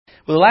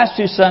Well, the last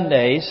two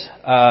Sundays,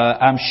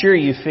 I'm sure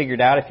you figured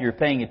out, if you were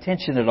paying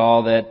attention at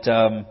all, that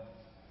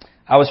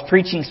I was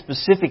preaching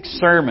specific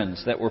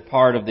sermons that were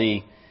part of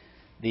the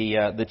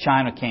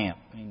China camp.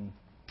 I mean,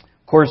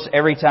 of course,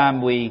 every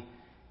time we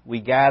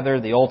gather,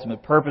 the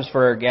ultimate purpose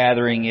for our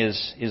gathering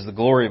is the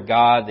glory of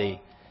God. The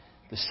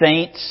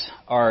saints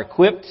are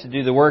equipped to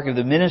do the work of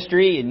the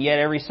ministry, and yet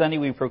every Sunday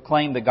we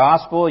proclaim the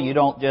gospel. You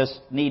don't just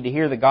need to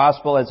hear the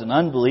gospel as an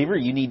unbeliever;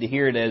 you need to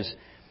hear it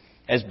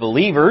as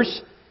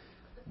believers.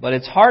 But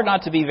it's hard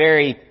not to be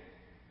very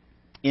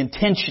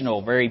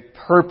intentional, very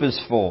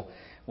purposeful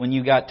when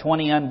you've got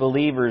 20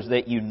 unbelievers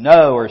that you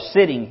know are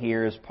sitting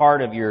here as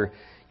part of your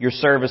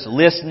service,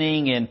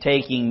 listening and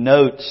taking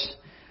notes.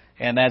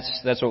 And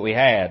that's what we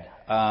had.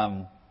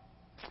 And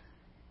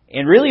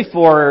really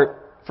for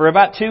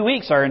about 2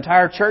 weeks, our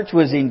entire church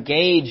was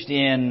engaged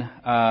in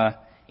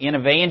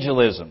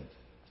evangelism.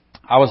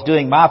 I was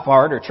doing my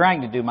part, or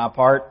trying to do my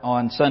part,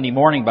 on Sunday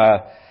morning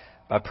by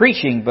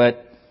preaching,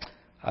 but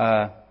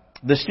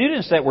the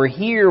students that were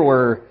here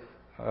were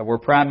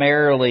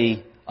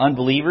primarily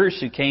unbelievers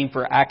who came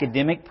for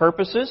academic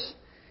purposes,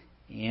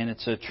 and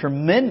it's a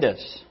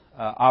tremendous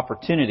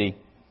opportunity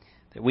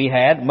that we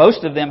had.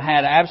 Most of them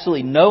had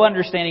absolutely no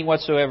understanding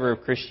whatsoever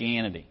of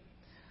Christianity.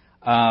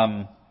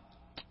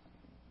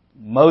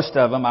 Most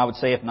of them, I would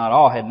say if not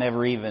all, had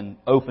never even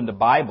opened a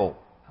Bible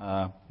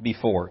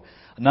before.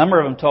 A number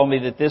of them told me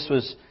that this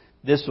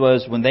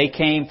was when they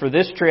came for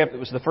this trip, it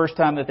was the first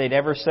time that they'd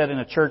ever sat in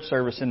a church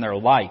service in their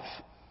life.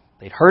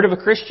 They'd heard of a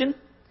Christian,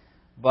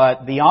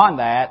 but beyond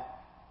that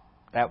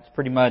was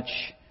pretty much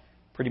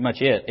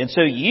it. And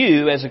so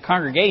you, as a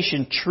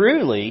congregation,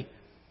 truly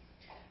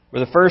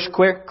were the first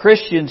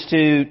Christians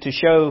to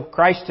show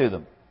Christ to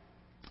them.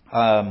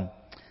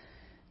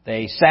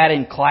 They sat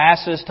in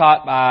classes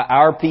taught by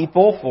our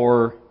people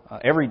for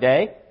every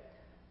day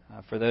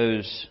for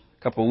those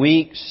couple of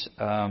weeks.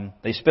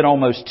 They spent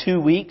almost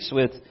 2 weeks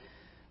with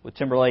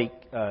Timberlake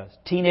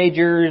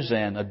teenagers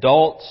and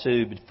adults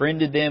who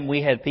befriended them.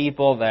 We had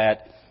people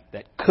that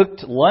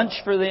cooked lunch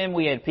for them.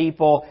 We had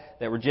people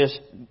that were just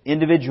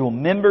individual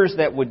members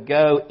that would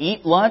go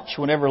eat lunch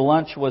whenever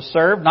lunch was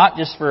served, not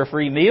just for a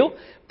free meal,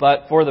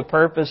 but for the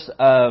purpose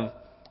of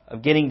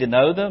getting to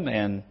know them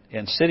and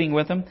sitting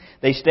with them.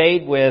 They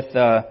stayed with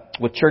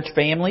church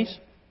families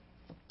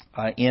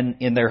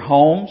in their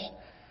homes.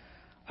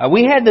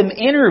 We had them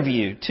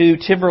interview two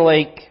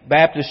Timberlake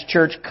Baptist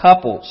Church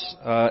couples,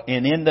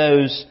 and in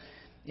those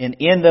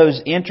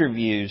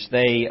interviews,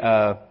 they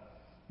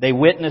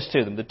witnessed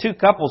to them. The two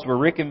couples were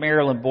Rick and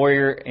Marilyn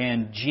Boyer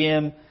and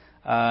Jim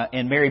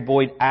and Mary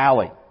Boyd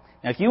Alley.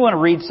 Now, if you want to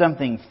read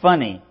something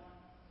funny,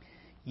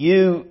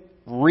 you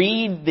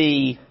read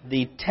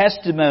the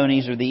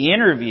testimonies or the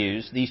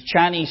interviews, these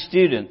Chinese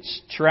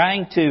students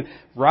trying to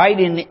write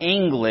in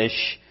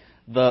English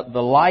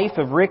the life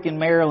of Rick and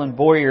Marilyn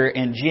Boyer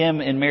and Jim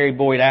and Mary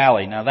Boyd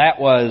Alley. Now that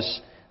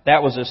was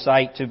a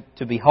sight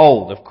to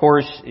behold. Of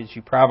course, as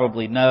you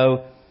probably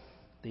know,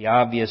 the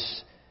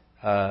obvious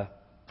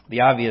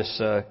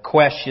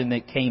question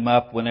that came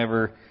up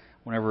whenever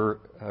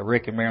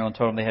Rick and Marilyn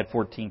told them they had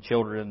 14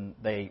 children,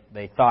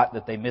 they thought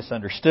that they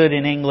misunderstood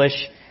in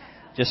English,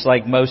 just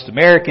like most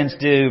Americans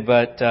do.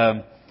 But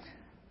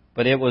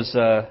it was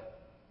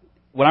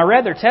when I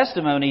read their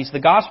testimonies, the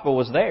gospel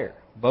was there.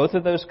 Both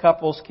of those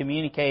couples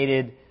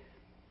communicated,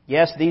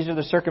 yes, these are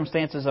the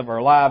circumstances of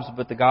our lives,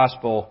 but the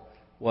gospel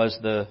was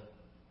the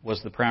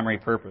primary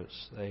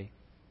purpose.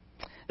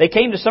 They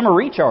came to Summer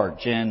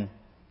Recharge and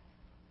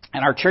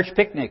our church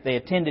picnic. They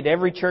attended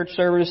every church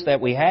service that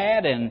we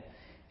had, and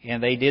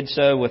they did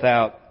so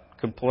without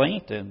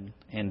complaint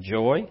and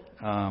joy.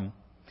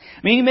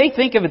 You may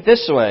think of it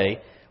this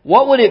way.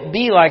 What would it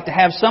be like to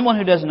have someone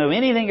who doesn't know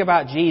anything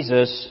about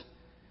Jesus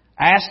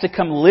asked to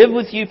come live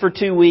with you for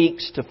 2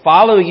 weeks, to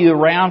follow you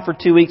around for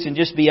 2 weeks, and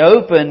just be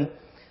open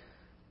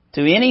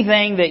to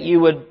anything that you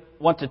would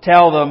want to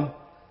tell them,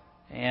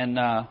 and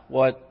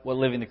what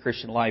living the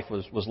Christian life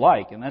was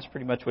like? And that's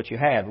pretty much what you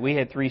had. We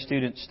had 3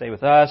 students stay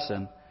with us,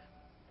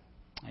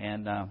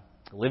 and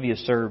Olivia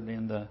served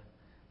in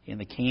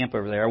the camp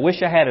over there. I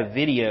wish I had a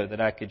video that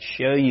I could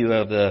show you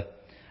of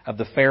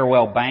the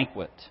farewell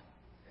banquet,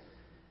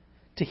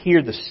 to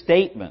hear the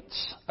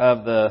statements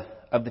of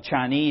the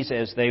Chinese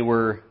as they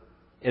were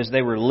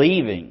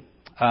leaving.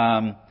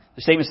 The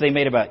statements they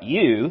made about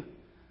you,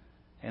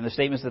 and the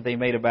statements that they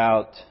made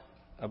about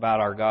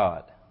our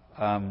God.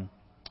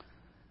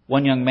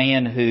 One young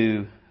man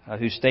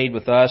who stayed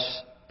with us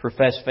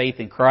professed faith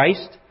in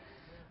Christ.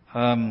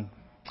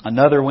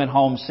 Another went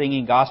home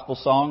singing gospel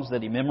songs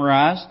that he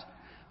memorized.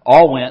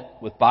 All went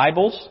with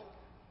Bibles.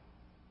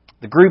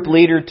 The group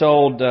leader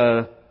told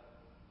the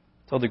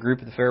group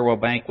at the farewell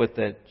banquet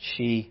that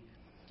she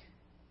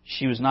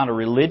was not a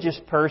religious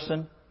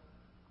person.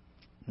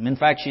 In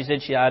fact, she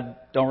said I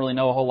don't really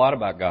know a whole lot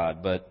about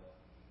God, but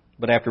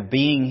after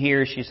being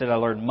here, she said, I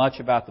learned much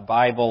about the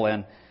Bible,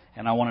 and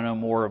I want to know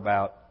more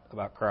about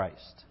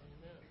Christ.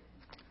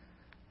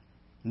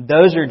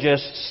 Those are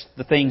just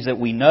the things that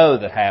we know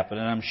that happen,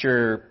 and I'm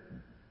sure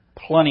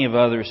plenty of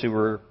others who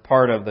were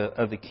part of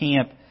the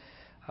camp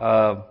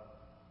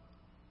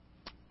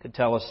could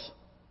tell us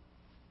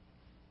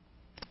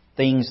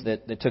things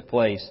that took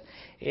place.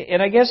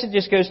 And I guess it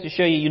just goes to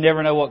show you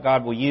never know what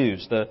God will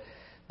use. The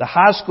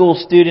high school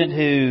student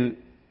who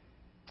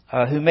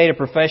made a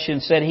profession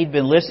said he'd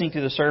been listening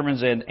to the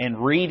sermons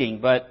and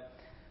reading, but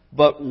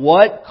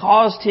what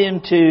caused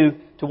him to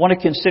want to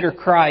consider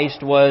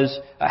Christ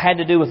had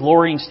to do with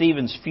Lorraine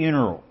Stevens'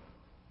 funeral.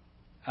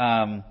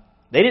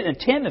 They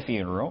didn't attend the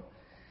funeral,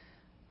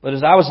 but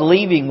as I was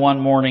leaving one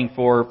morning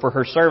for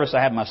her service,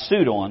 I had my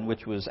suit on,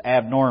 which was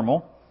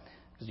abnormal.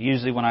 Because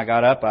usually when I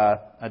got up,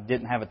 I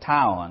didn't have a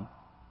tie on.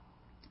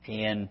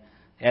 And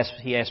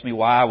he asked me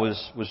why I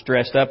was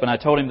dressed up, and I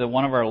told him that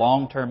one of our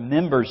long-term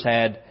members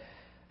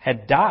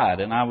had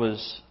died, and I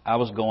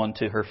was going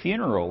to her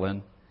funeral.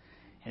 And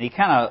he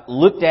kind of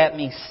looked at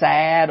me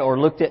sad or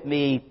looked at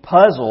me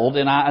puzzled,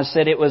 and I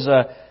said it was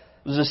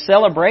a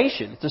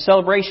celebration. It's a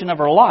celebration of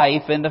her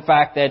life and the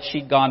fact that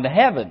she'd gone to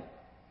heaven.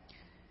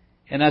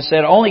 And I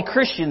said, only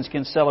Christians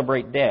can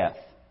celebrate death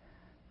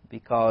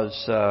because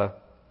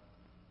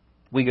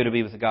we go to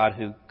be with the God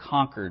who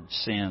conquered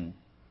sin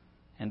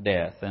and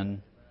death.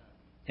 And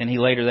he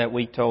later that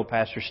week told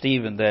Pastor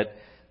Stephen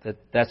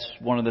that's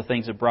one of the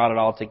things that brought it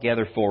all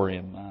together for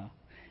him.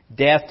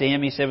 Death to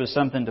him, he said, was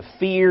something to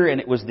fear, and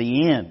it was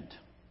the end.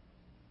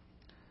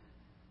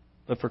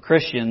 But for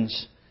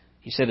Christians,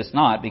 he said it's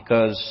not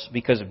because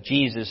of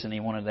Jesus, and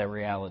he wanted that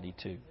reality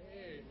too.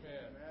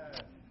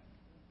 Amen.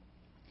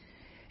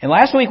 And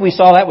last week we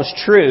saw that was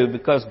true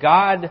because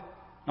God,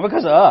 not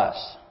because of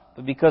us,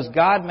 but because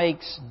God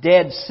makes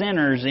dead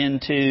sinners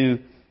into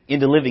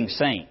living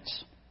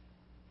saints.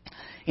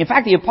 In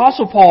fact, the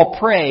Apostle Paul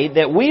prayed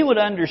that we would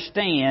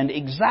understand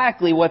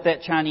exactly what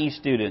that Chinese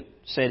student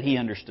said he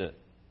understood.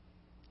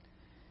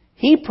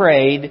 He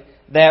prayed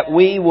that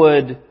we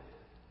would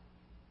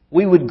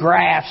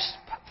grasp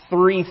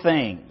three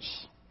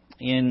things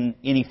in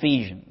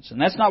Ephesians.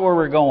 And that's not where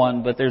we're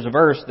going, but there's a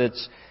verse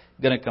that's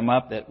going to come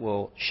up that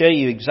will show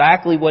you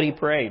exactly what he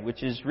prayed,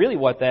 which is really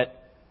what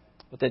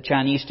that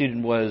Chinese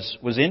student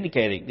was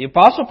indicating. The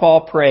Apostle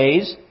Paul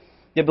prays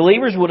that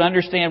believers would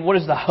understand what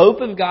is the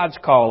hope of God's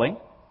calling,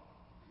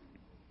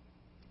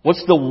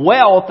 what's the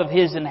wealth of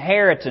His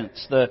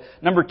inheritance, the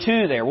number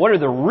 2 there, what are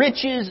the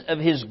riches of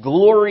His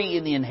glory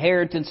in the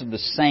inheritance of the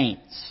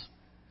saints,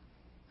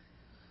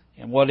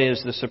 and what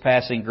is the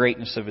surpassing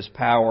greatness of His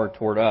power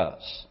toward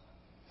us.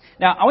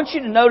 Now, I want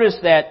you to notice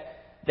that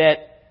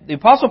the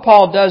Apostle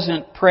Paul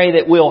doesn't pray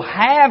that we'll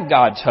have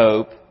God's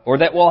hope or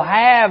that we'll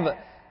have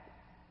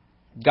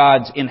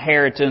God's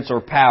inheritance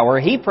or power.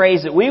 He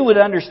prays that we would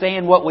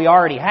understand what we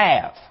already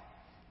have.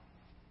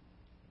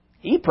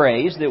 He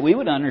prays that we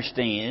would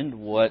understand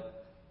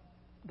what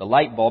the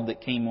light bulb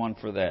that came on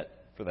for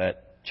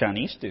that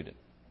Chinese student.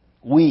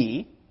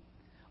 We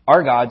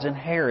are God's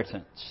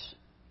inheritance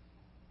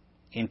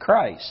in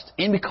Christ.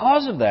 And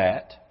because of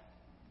that,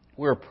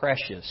 we're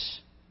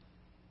precious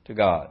to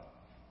God.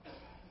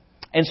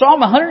 And Psalm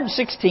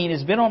 116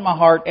 has been on my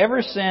heart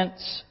ever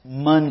since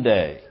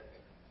Monday.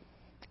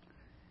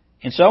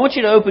 And so I want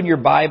you to open your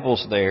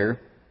Bibles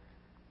there.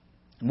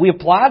 We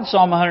applied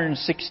Psalm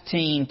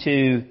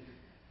 116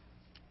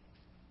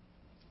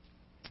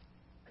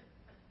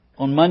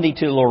 on Monday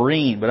to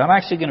Lorraine, but I'm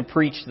actually going to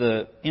preach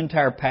the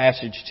entire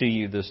passage to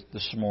you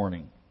this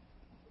morning.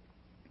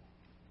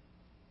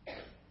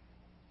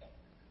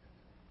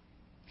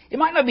 It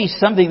might not be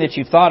something that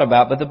you've thought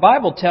about, but the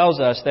Bible tells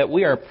us that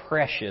we are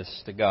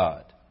precious to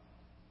God.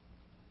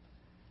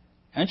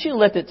 I want you to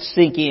let that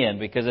sink in,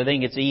 because I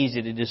think it's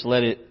easy to just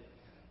let it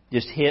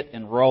just hit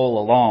and roll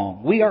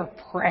along. We are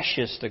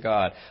precious to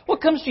God.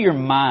 What comes to your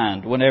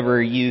mind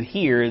whenever you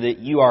hear that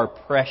you are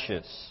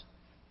precious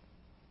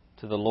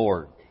to the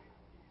Lord?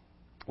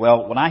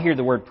 Well, when I hear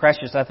the word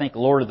precious, I think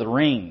Lord of the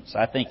Rings.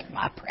 I think,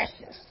 my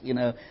precious.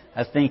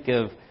 I think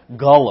of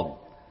Gollum.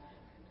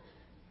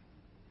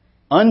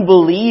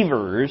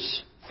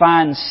 Unbelievers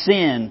find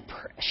sin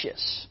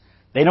precious.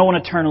 They don't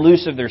want to turn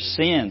loose of their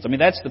sins. I mean,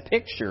 that's the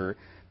picture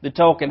that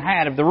Tolkien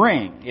had of the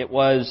ring. It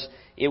was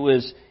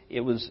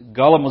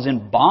Gollum was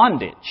in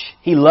bondage.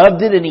 He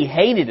loved it and he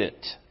hated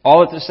it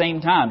all at the same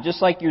time, just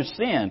like your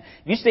sin.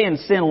 If you stay in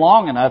sin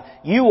long enough,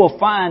 you will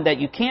find that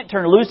you can't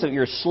turn loose of it.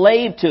 You're a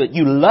slave to it.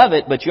 You love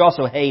it, but you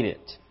also hate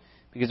it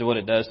because of what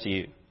it does to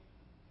you.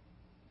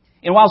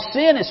 And while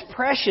sin is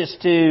precious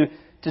to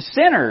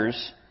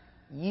sinners,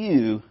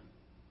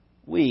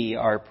 we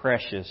are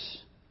precious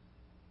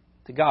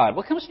to God.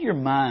 What comes to your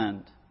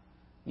mind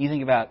when you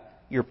think about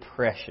you're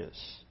precious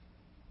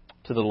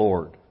to the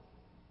Lord?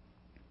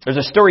 There's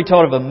a story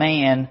told of a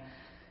man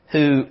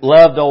who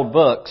loved old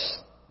books,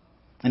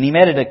 and he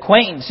met an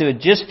acquaintance who had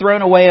just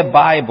thrown away a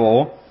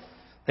Bible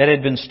that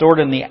had been stored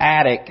in the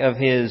attic of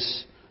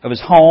his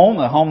home,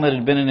 a home that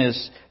had been in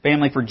his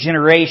family for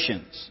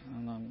generations.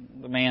 And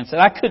the man said,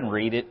 "I couldn't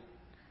read it.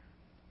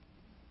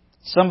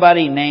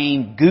 Somebody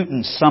named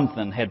Guten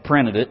something had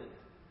printed it."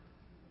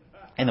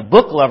 And the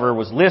book lover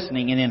was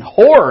listening, and in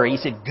horror he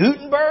said,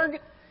 "Gutenberg?"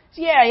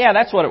 He said, Yeah,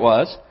 that's what it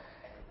was.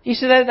 He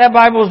said that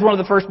Bible was one of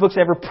the first books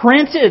ever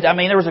printed. I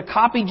mean, there was a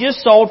copy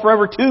just sold for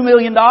over $2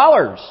 million.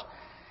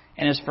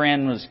 And his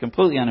friend was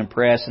completely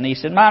unimpressed. And he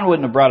said, mine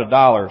wouldn't have brought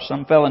 $1.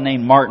 Some fellow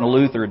named Martin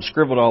Luther had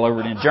scribbled all over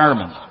it in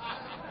German.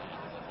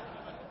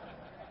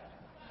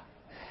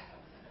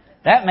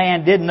 That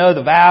man didn't know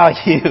the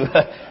value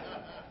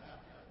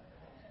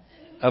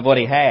of what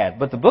he had.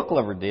 But the book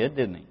lover did,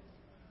 didn't he?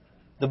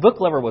 The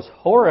book lover was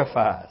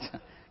horrified.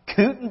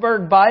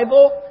 Gutenberg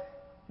Bible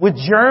with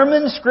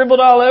German scribbled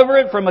all over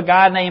it from a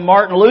guy named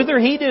Martin Luther.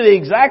 He knew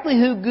exactly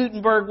who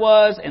Gutenberg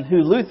was and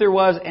who Luther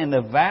was and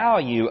the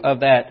value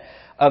of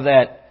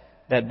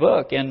that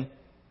book. And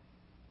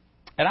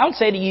I would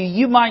say to you,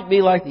 you might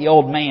be like the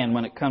old man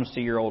when it comes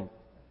to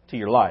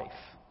your life.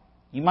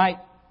 You might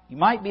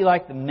be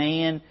like the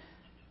man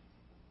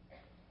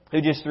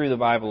who just threw the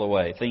Bible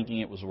away, thinking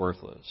it was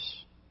worthless.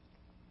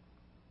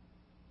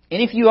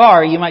 And if you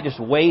are, you might just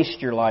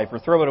waste your life or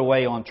throw it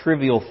away on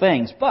trivial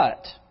things.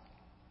 But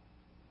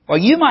while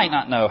you might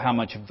not know how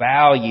much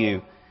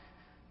value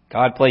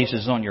God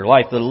places on your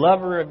life, the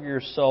lover of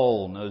your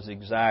soul knows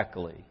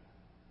exactly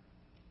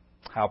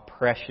how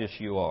precious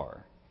you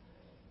are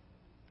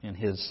in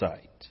His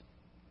sight.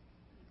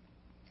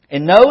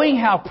 And knowing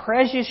how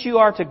precious you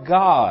are to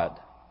God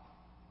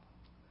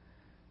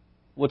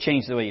will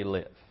change the way you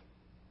live.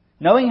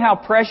 Knowing how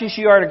precious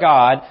you are to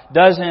God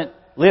doesn't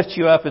lift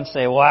you up and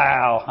say,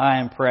 wow, I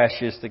am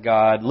precious to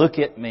God. Look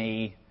at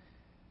me.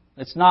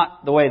 It's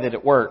not the way that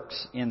it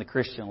works in the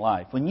Christian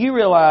life. When you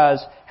realize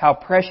how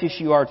precious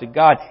you are to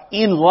God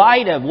in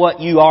light of what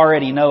you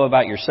already know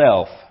about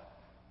yourself,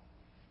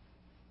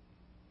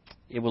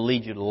 it will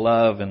lead you to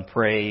love and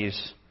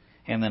praise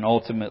and then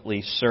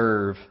ultimately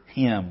serve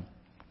Him.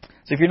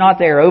 So if you're not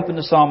there, open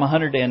to Psalm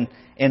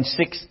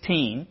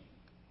 116.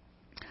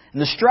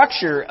 And the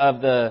structure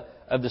of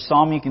the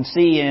psalm you can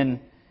see in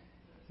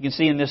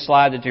this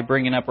slide that you're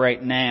bringing up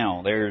right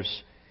now.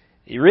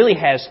 It really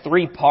has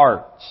three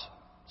parts.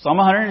 Psalm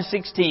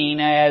 116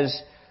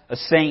 has a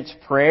saint's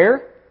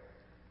prayer,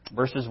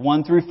 verses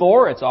 1 through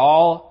 4. It's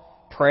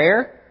all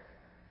prayer.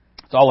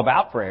 It's all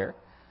about prayer.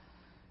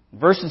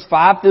 Verses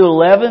 5 through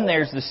 11,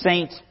 there's the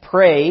saint's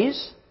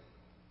praise.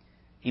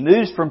 He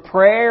moves from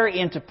prayer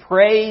into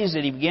praise,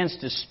 and he begins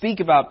to speak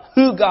about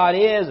who God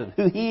is and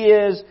who He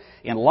is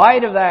in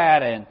light of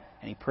that, and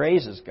he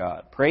praises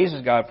God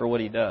for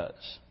what He does.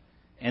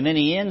 And then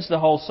he ends the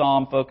whole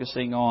psalm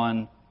focusing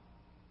on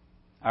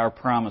our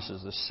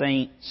promises, the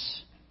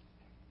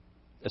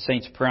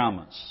saint's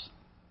promise.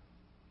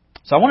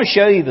 So I want to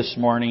show you this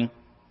morning,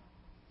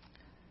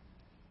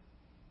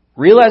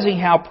 realizing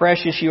how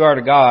precious you are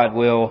to God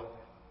will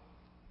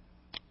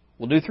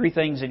do three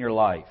things in your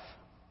life.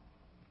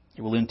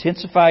 It will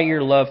intensify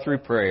your love through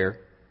prayer.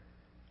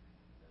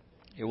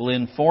 It will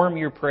inform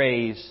your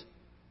praise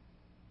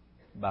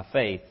by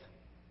faith.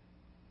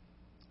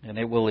 And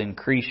it will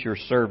increase your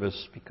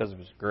service because of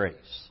His grace.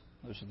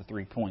 Those are the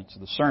 3 points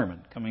of the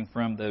sermon coming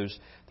from those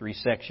 3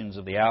 sections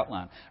of the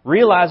outline.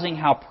 Realizing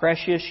how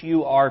precious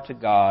you are to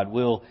God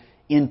will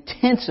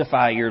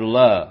intensify your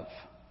love.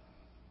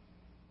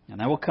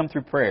 And that will come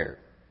through prayer.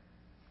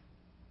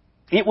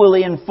 It will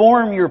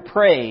inform your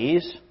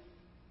praise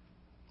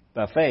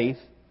by faith.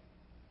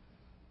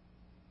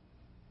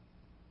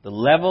 The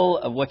level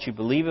of what you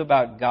believe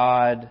about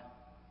God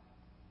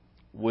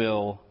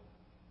will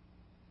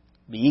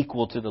be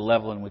equal to the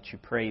level in which you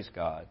praise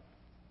God.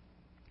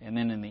 And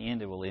then in the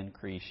end, it will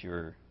increase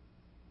your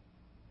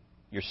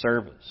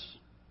service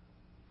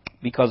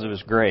because of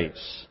His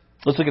grace.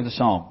 Let's look at the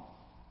psalm.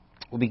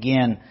 We'll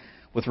begin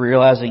with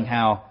realizing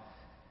how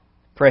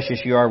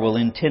precious you are will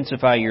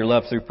intensify your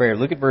love through prayer.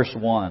 Look at verse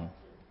 1. It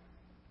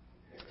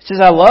says,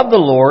 I love the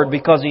Lord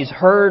because He's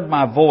heard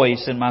my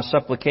voice and my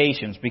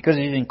supplications, because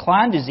He's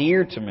inclined His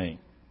ear to me.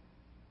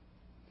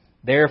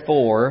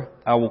 Therefore,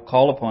 I will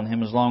call upon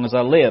Him as long as I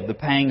live. The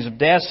pangs of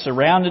death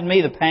surrounded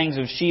me. The pangs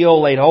of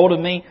Sheol laid hold of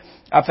me.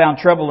 I found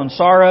trouble and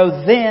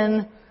sorrow.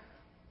 Then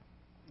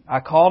I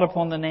called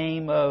upon the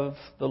name of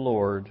the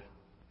Lord.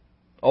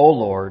 O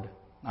Lord,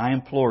 I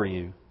implore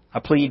You.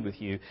 I plead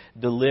with You.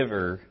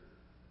 Deliver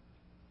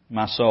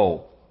my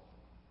soul.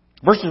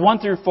 Verses 1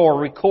 through 4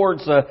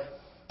 records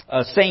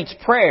a saint's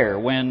prayer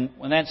when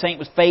that saint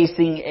was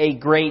facing a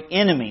great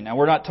enemy. Now,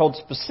 we're not told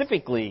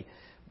specifically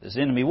this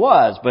enemy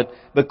was,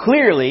 but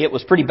clearly it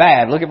was pretty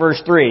bad. Look at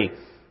verse 3. It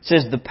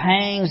says, the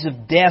pangs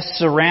of death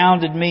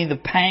surrounded me. The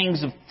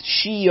pangs of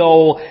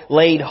Sheol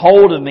laid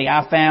hold of me.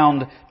 I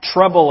found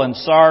trouble and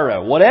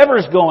sorrow. Whatever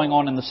is going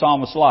on in the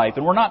psalmist's life,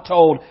 and we're not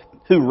told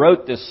who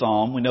wrote this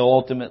psalm. We know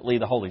ultimately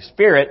the Holy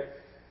Spirit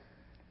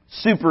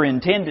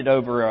superintended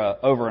over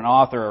an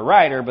author or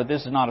writer, but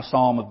this is not a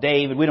psalm of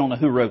David. We don't know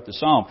who wrote the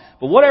psalm.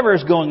 But whatever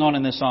is going on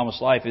in this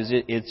psalmist's life,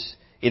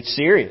 it's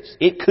serious.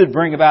 It could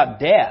bring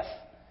about death.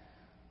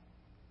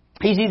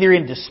 He's either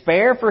in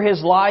despair for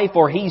his life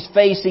or he's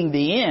facing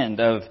the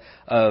end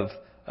of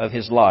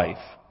his life.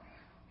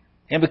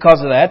 And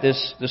because of that,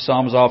 this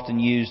psalm is often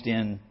used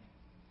in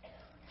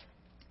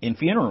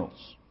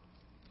funerals.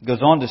 It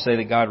goes on to say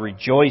that God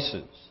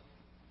rejoices.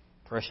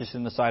 Precious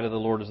in the sight of the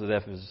Lord is the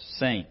death of His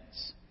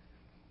saints.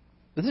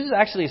 But this is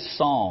actually a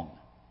song.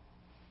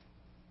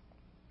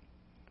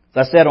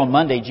 As I said on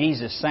Monday,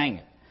 Jesus sang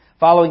it.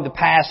 Following the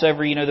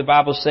Passover, the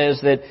Bible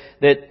says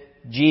that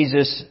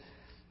Jesus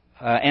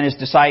and His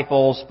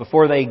disciples,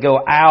 before they go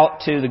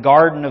out to the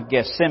Garden of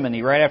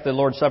Gethsemane, right after the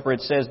Lord's Supper,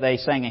 it says they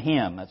sang a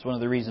hymn. That's one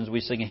of the reasons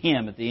we sing a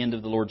hymn at the end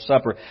of the Lord's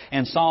Supper.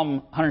 And Psalm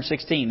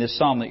 116, this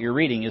psalm that you're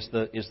reading, is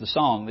the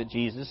song that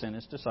Jesus and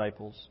His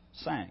disciples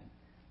sang.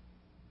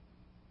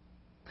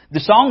 The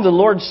song the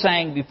Lord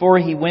sang before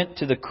He went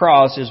to the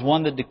cross is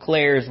one that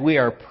declares we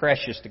are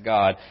precious to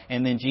God.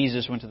 And then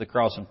Jesus went to the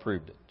cross and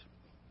proved it.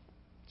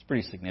 It's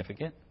pretty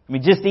significant. I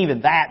mean, just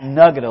even that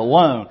nugget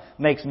alone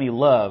makes me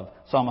love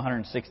Psalm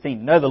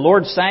 116. No, the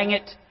Lord sang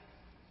it,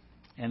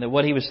 and that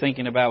what He was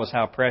thinking about was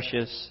how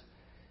precious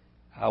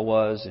I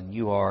was and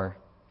you are.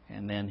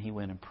 And then He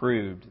went and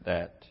proved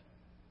that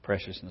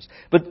preciousness.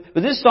 But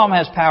this psalm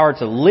has power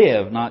to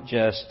live, not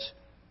just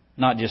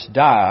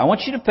die. I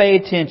want you to pay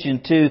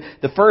attention to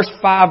the first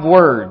 5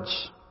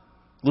 words.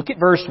 Look at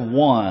verse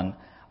 1.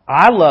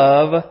 I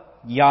love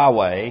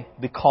Yahweh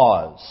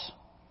because.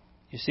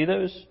 You see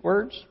those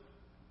words?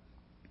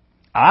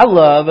 I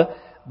love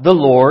the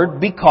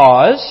Lord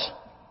because,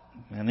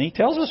 and He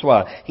tells us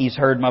why. He's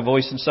heard my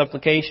voice in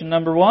supplication,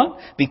 number 1.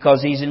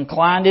 Because He's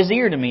inclined His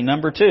ear to me,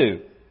 number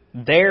 2.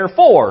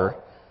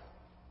 Therefore,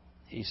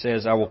 He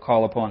says, I will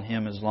call upon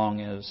Him as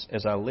long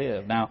as I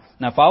live. Now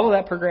follow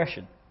that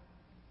progression.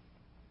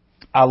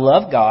 I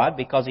love God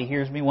because He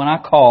hears me when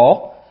I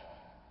call.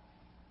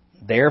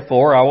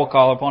 Therefore, I will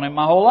call upon Him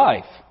my whole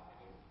life.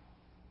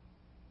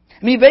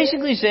 I mean, he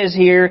basically says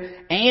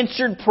here,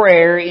 answered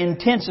prayer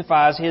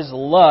intensifies his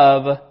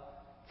love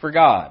for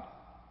God.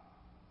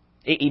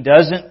 He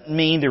doesn't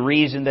mean the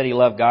reason that he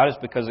loved God is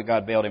because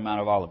God bailed him out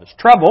of all of his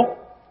trouble.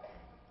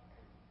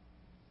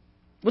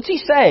 What's he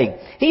saying?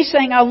 He's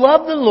saying, I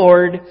love the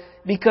Lord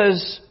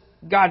because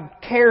God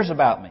cares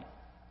about me.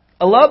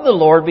 I love the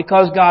Lord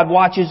because God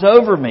watches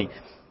over me.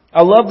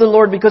 I love the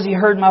Lord because He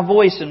heard my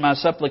voice in my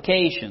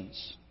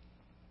supplications.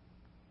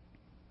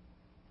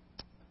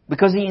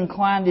 Because He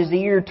inclined His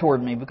ear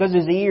toward me. Because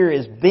His ear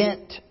is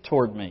bent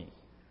toward me.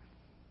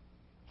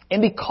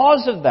 And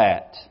because of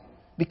that,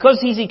 because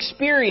he's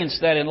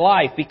experienced that in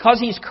life, because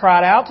he's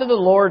cried out to the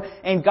Lord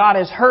and God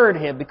has heard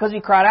him, because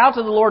he cried out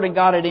to the Lord and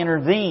God had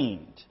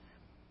intervened,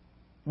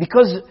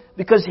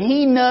 because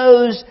he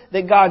knows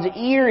that God's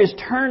ear is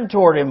turned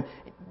toward him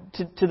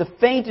to the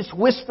faintest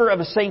whisper of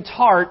a saint's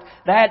heart,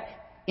 that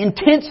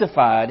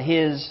intensified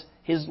his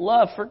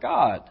love for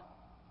God.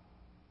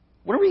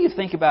 Whenever you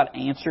think about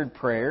answered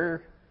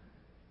prayer,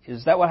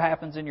 is that what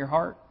happens in your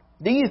heart?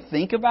 Do you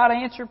think about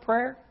answered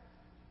prayer?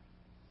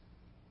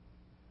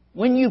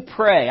 When you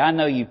pray, I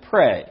know you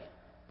pray,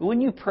 but when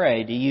you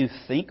pray, do you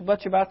think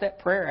much about that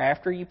prayer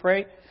after you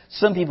pray?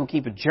 Some people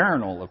keep a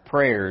journal of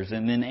prayers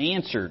and then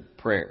answered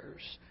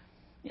prayers.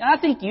 I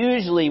think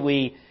usually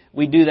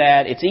we do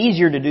that. It's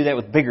easier to do that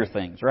with bigger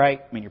things, right?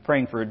 I mean, you're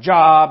praying for a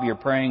job, you're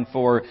praying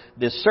for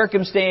this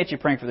circumstance, you're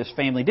praying for this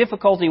family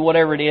difficulty,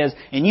 whatever it is,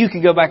 and you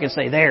can go back and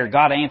say, there,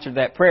 God answered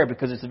that prayer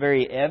because it's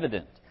very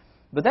evident.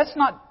 But that's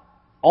not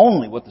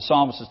only what the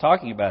psalmist is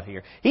talking about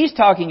here. He's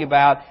talking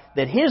about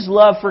that his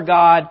love for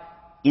God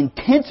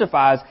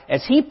intensifies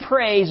as he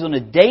prays on a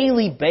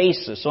daily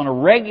basis, on a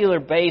regular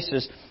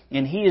basis,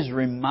 and he is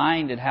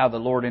reminded how the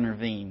Lord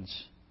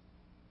intervenes,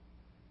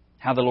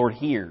 how the Lord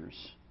hears,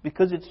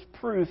 because it's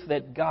proof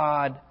that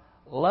God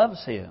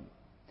loves him.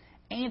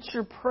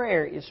 Answer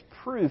prayer is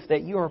proof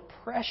that you are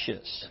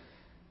precious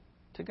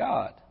to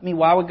God. I mean,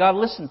 why would God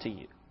listen to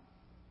you?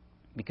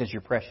 Because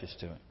you're precious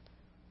to Him.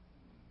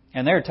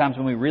 And there are times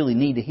when we really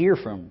need to hear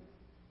from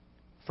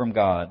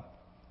God.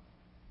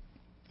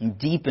 And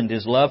deepened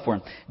his love for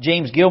Him.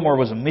 James Gilmore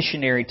was a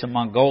missionary to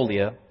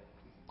Mongolia,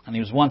 and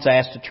he was once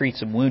asked to treat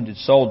some wounded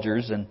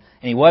soldiers, and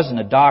he wasn't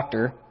a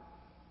doctor.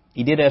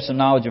 He did have some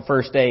knowledge of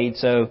first aid,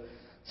 so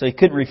he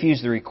couldn't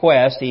refuse the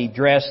request. He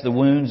dressed the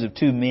wounds of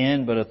 2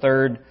 men, but a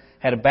third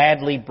had a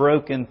badly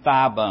broken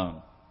thigh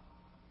bone.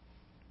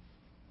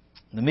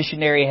 The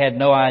missionary had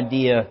no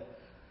idea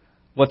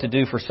what to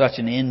do for such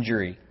an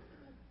injury.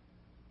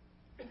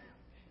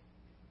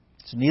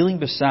 So kneeling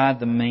beside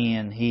the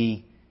man,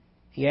 he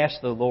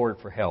asked the Lord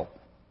for help.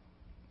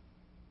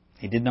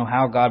 He didn't know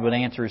how God would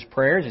answer his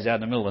prayers. He's out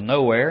in the middle of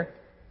nowhere.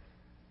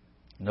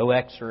 No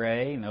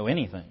x-ray, no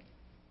anything.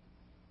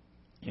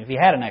 If he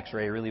had an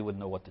x-ray, he really wouldn't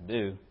know what to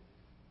do.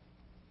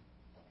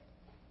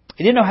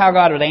 He didn't know how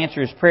God would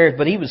answer his prayers,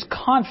 but he was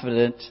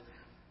confident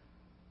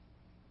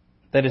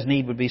that his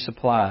need would be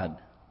supplied.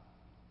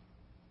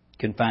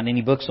 Couldn't find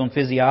any books on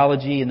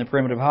physiology in the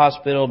primitive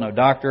hospital. No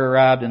doctor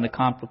arrived in the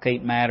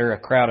complicated matter. A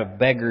crowd of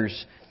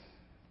beggars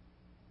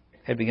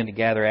had begun to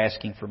gather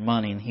asking for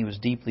money, and he was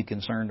deeply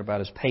concerned about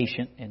his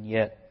patient, and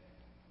yet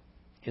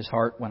his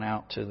heart went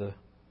out to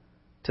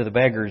the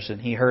beggars,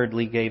 and he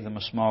hurriedly gave them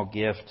a small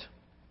gift,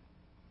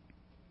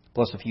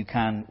 plus a few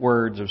kind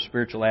words of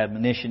spiritual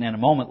admonition. And a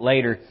moment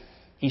later,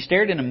 he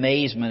stared in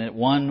amazement at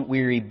one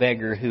weary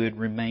beggar who had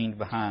remained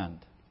behind.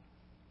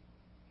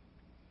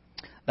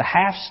 The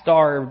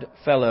half-starved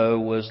fellow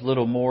was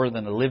little more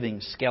than a living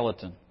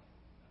skeleton.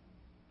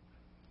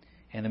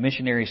 And the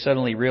missionary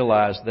suddenly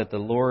realized that the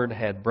Lord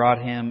had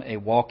brought him a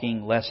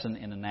walking lesson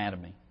in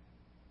anatomy.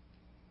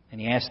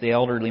 And he asked the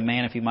elderly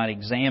man if he might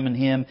examine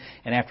him.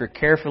 And after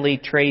carefully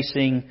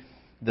tracing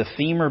the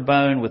femur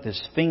bone with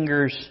his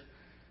fingers,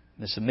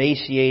 this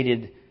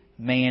emaciated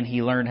man,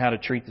 he learned how to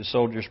treat the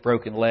soldier's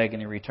broken leg,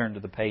 and he returned to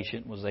the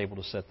patient and was able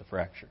to set the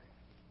fracture.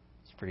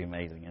 It's pretty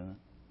amazing, isn't it?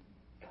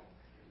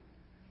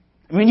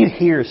 When you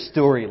hear a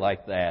story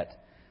like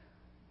that,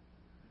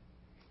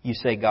 you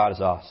say God is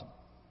awesome.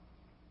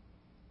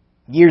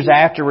 Years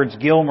afterwards,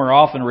 Gilmer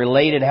often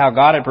related how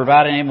God had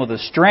provided him with a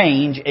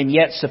strange and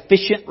yet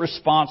sufficient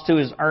response to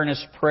his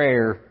earnest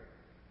prayer.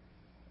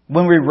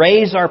 When we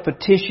raise our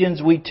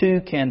petitions, we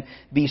too can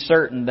be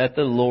certain that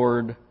the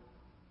Lord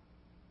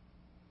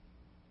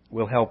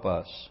will help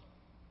us,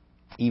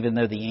 even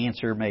though the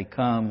answer may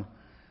come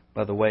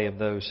by the way of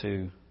those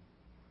who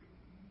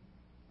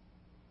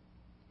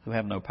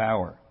have no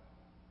power.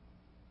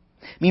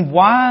 I mean,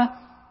 why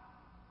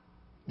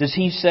does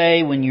he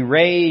say when you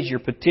raise your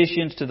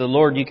petitions to the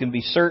Lord, you can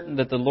be certain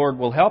that the Lord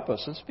will help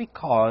us? It's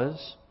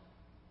because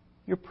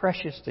you're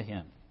precious to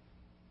Him.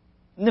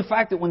 And the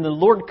fact that when the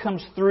Lord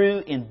comes through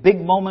in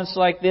big moments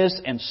like this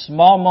and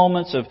small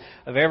moments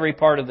of every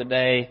part of the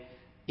day,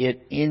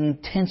 it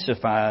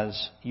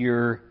intensifies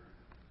your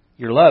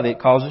love. It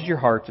causes your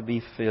heart to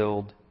be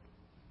filled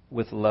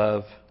with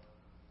love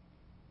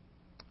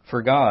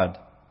for God.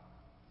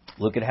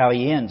 Look at how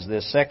he ends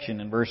this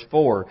section in verse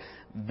 4.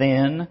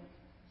 Then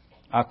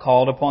I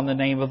called upon the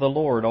name of the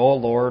Lord. O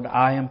Lord,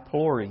 I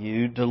implore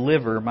you,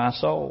 deliver my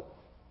soul.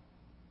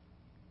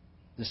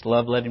 This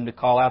love led him to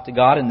call out to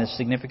God in this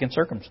significant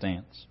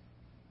circumstance.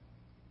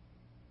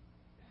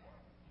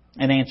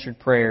 An answered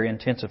prayer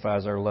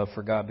intensifies our love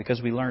for God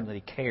because we learn that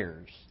He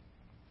cares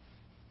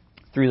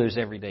through those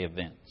everyday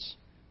events.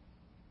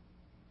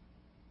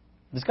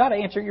 Does God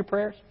answer your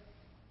prayers?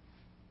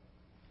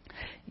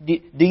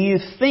 Do you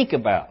think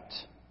about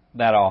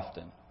that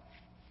often?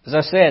 As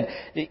I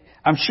said,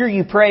 I'm sure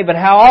you pray, but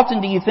how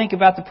often do you think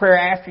about the prayer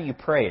after you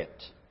pray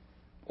it?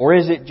 Or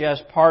is it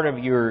just part of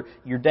your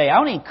day? I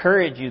want to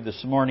encourage you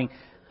this morning,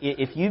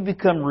 if you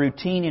become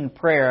routine in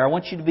prayer, I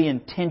want you to be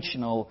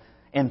intentional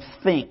and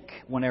think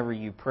whenever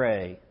you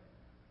pray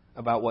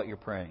about what you're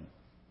praying.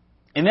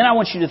 And then I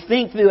want you to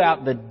think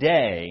throughout the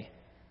day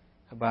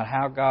about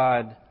how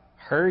God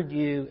heard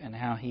you and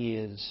how He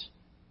is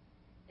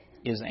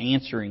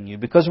answering you.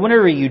 Because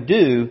whenever you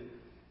do,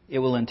 it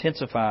will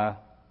intensify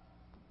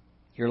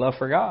your love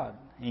for God.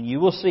 And you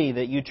will see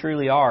that you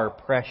truly are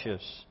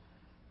precious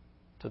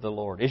to the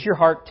Lord. Is your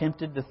heart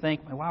tempted to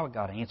think, why would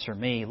God answer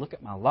me? Look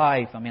at my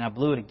life. I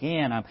blew it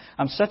again.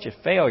 I'm such a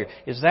failure.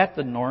 Is that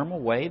the normal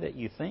way that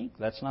you think?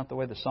 That's not the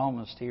way the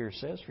psalmist here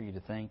says for you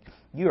to think.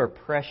 You are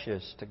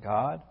precious to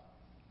God.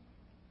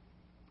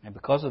 And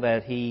because of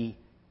that, He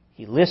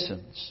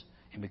listens.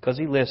 And because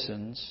He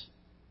listens,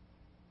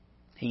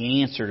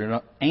 He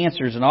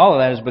answers. And all of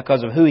that is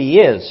because of who He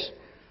is.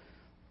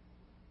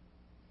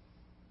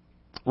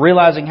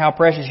 Realizing how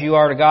precious you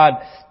are to God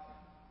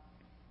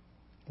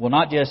will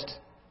not just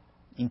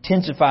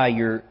intensify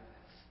your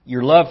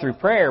love through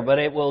prayer, but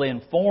it will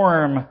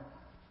inform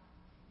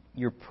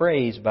your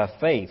praise by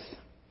faith.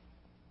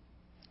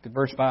 Look at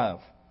verse 5.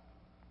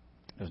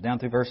 It goes down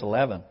through verse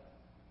 11.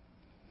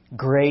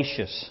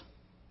 Gracious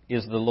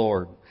is the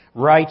Lord.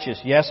 Righteous.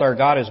 Yes, our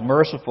God is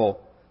merciful.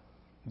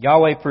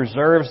 Yahweh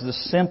preserves the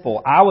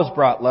simple. I was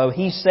brought low.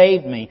 He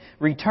saved me.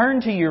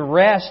 Return to your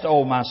rest,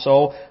 O my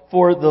soul,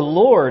 for the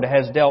Lord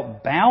has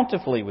dealt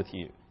bountifully with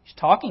you. He's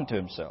talking to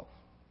Himself.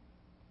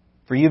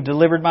 For you've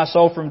delivered my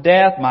soul from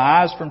death,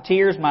 my eyes from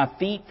tears, my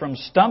feet from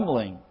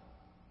stumbling.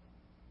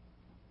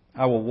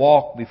 I will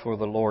walk before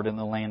the Lord in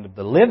the land of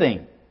the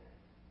living.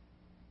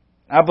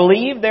 I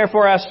believe,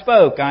 therefore I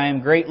spoke. I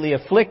am greatly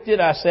afflicted.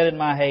 I said in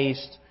my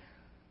haste,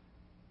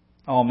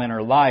 all men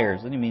are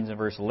liars. Then He means in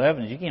verse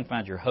 11, you can't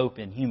find your hope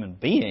in human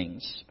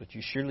beings, but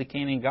you surely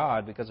can in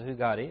God because of who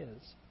God is.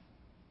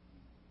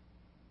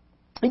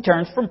 He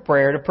turns from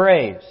prayer to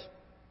praise.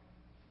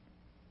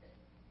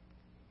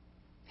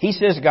 He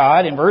says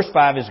God, in verse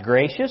 5, is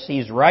gracious,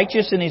 He's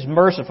righteous, and He's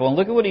merciful. And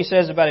look at what He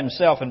says about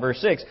Himself in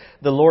verse 6.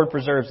 The Lord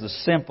preserves the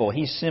simple.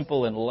 He's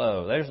simple and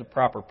low. There's the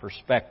proper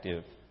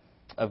perspective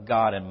of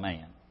God and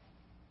man.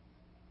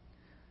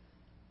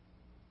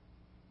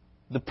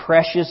 The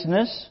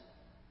preciousness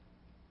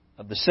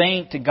of the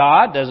saint to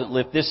God doesn't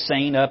lift this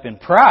saint up in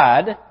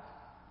pride,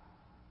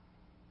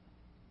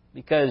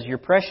 because you're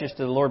precious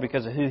to the Lord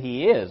because of who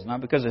He is, not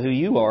because of who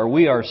you are.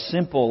 We are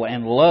simple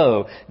and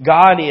low.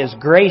 God is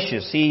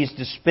gracious. He's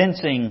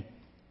dispensing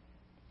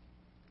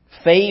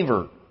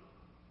favor.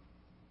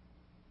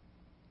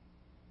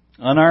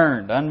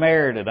 Unearned,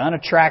 unmerited,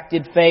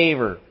 unattracted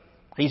favor.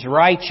 He's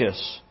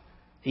righteous.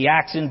 He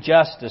acts in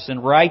justice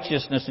and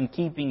righteousness in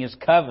keeping His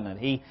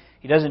covenant. He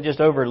doesn't just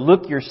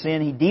overlook your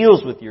sin. He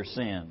deals with your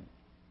sin.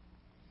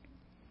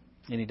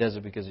 And He does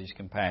it because He's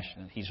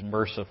compassionate. He's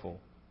merciful.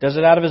 Does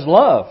it out of His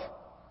love.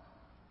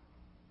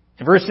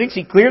 In verse 6,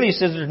 he clearly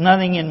says there's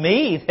nothing in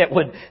me that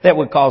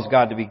would cause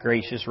God to be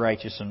gracious,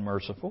 righteous, and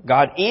merciful.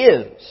 God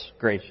is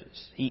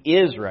gracious. He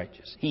is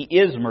righteous. He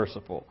is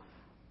merciful.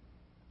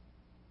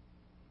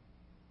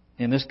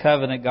 In this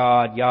covenant,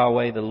 God,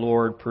 Yahweh, the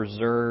Lord,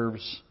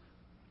 preserves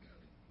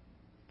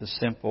the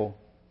simple.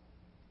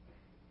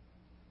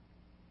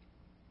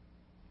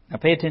 Now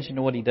pay attention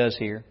to what He does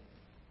here.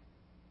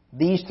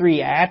 These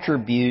three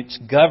attributes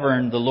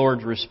govern the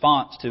Lord's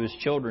response to His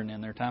children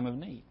in their time of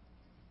need.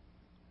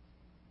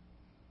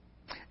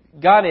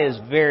 God is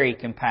very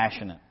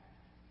compassionate.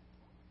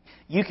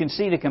 You can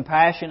see the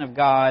compassion of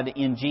God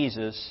in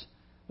Jesus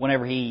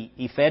whenever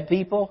He fed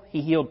people, He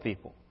healed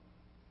people.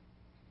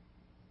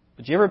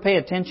 Did you ever pay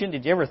attention?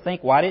 Did you ever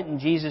think, why didn't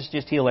Jesus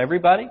just heal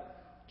everybody?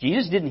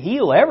 Jesus didn't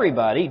heal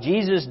everybody.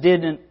 Jesus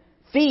didn't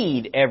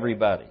feed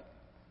everybody.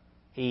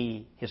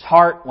 His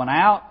heart went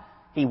out.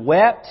 He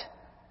wept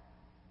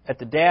at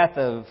the death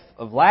of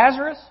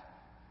Lazarus.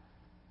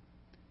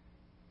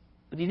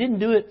 But He didn't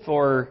do it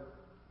for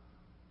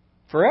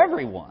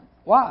everyone.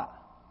 Why?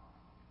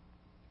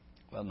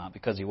 Well, not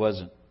because He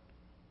wasn't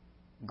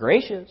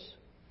gracious.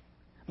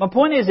 My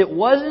point is, it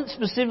wasn't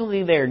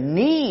specifically their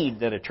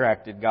need that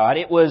attracted God.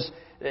 It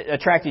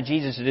attracted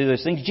Jesus to do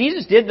those things.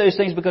 Jesus did those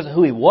things because of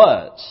who He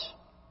was.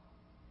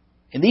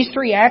 And these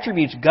three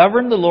attributes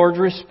govern the Lord's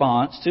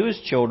response to His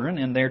children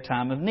in their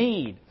time of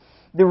need.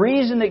 The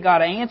reason that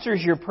God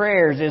answers your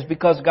prayers is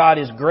because God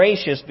is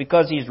gracious,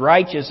 because He's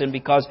righteous, and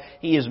because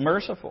He is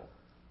merciful.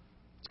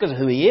 It's because of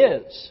who He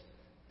is.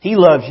 He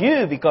loves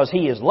you because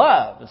He is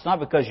love. It's not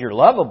because you're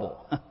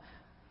lovable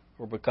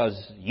or because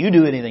you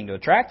do anything to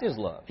attract His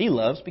love. He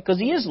loves because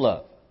He is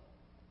love.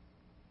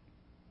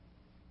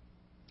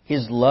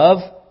 His love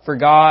for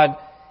God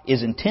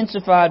is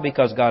intensified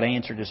because God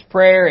answered His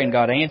prayer, and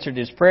God answered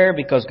His prayer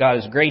because God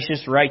is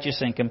gracious, righteous,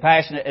 and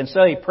compassionate. And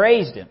so He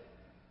praised Him.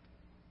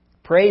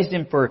 Praised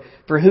Him for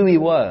who He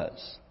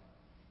was.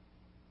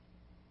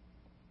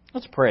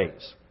 Let's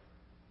praise.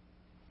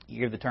 You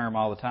hear the term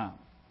all the time.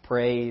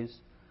 Praise.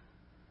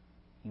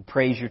 You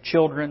praise your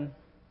children.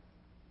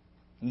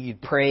 You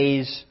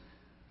praise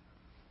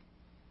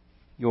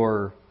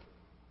your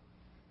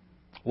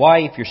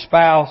wife, your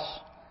spouse.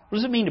 What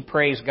does it mean to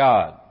praise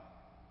God?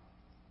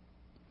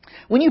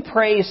 When you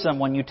praise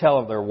someone, you tell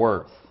of their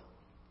worth.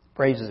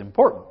 Praise is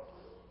important.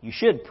 You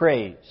should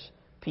praise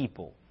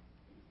people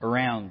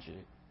around you.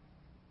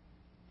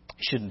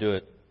 You shouldn't do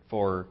it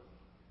for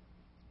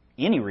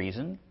any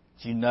reason.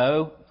 As you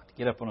know, to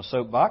get up on a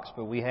soapbox,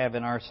 but we have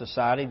in our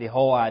society the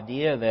whole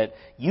idea that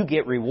you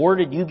get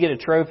rewarded, you get a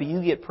trophy,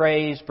 you get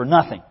praise for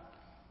nothing.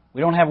 We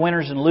don't have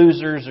winners and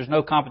losers. There's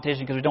no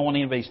competition because we don't want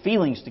anybody's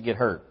feelings to get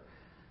hurt.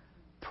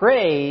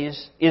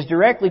 Praise is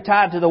directly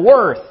tied to the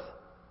worth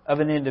of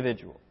an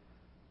individual.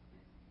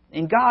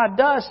 And God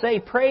does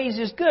say praise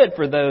is good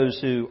for those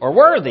who are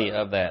worthy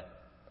of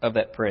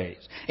that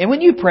praise. And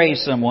when you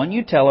praise someone,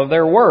 you tell of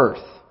their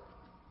worth.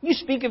 You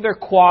speak of their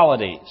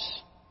qualities.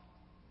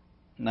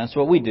 And that's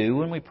what we do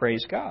when we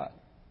praise God.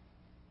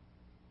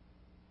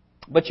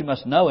 But you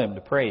must know Him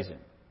to praise Him.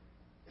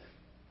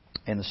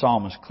 And the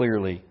psalmist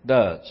clearly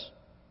does.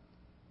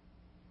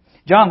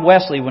 John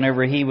Wesley,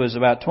 whenever he was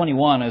about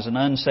 21 as an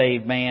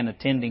unsaved man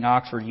attending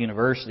Oxford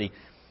University,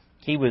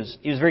 he was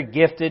very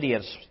gifted. He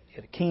had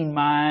a keen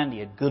mind. He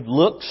had good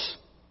looks.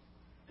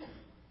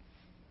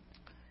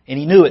 And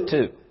he knew it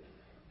too.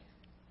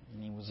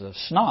 And he was a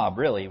snob,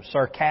 really. He was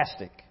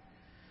sarcastic.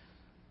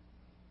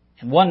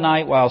 And one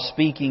night while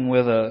speaking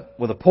with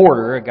a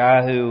porter, a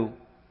guy who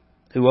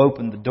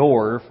opened the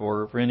door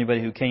for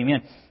anybody who came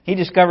in, he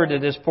discovered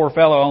that this poor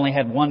fellow only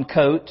had one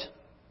coat,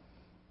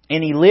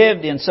 and he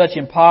lived in such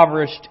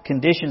impoverished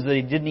conditions that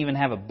he didn't even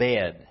have a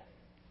bed.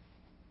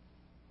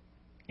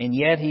 And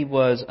yet he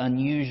was an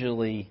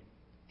unusually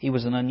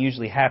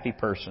happy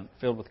person,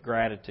 filled with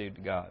gratitude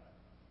to God.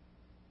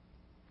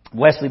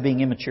 Wesley, being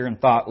immature and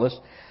thoughtless,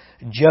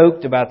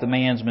 joked about the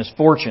man's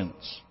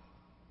misfortunes.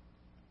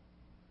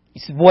 He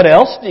said, "What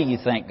else do you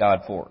thank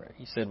God for?"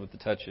 He said with a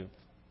touch of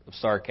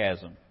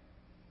sarcasm.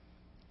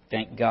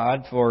 "Thank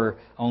God for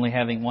only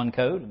having one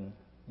coat and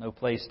no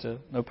place to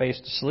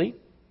sleep."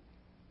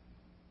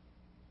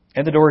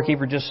 And the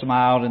doorkeeper just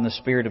smiled in the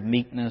spirit of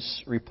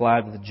meekness,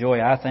 replied with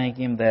joy, "I thank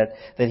Him that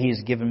He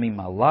has given me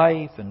my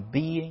life and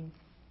being,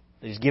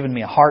 that He's given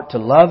me a heart to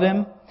love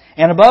Him,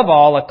 and above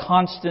all, a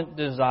constant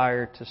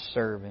desire to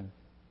serve Him,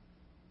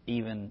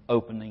 even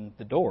opening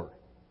the door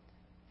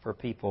for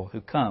people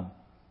who come."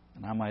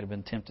 And I might have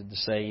been tempted to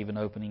say even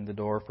opening the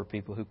door for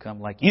people who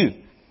come like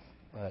you.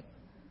 But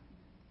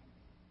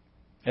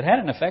it had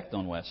an effect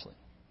on Wesley.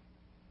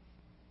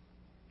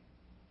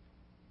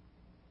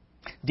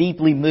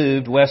 Deeply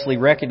moved, Wesley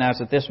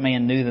recognized that this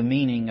man knew the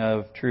meaning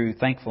of true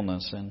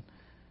thankfulness. And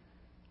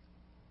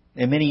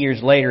many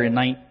years later, in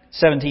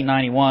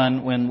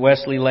 1791, when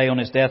Wesley lay on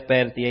his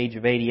deathbed at the age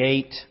of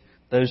 88,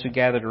 those who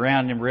gathered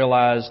around him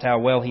realized how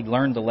well he'd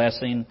learned the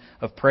lesson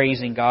of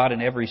praising God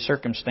in every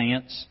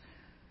circumstance.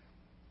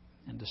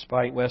 And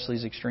despite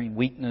Wesley's extreme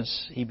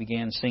weakness, he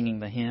began singing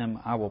the hymn,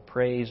 "I will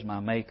praise my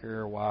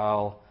Maker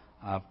while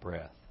I've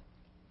breath."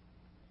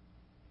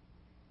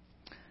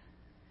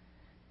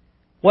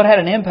 What had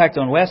an impact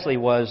on Wesley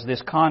was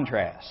this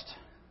contrast.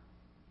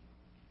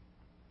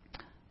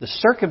 The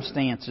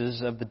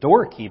circumstances of the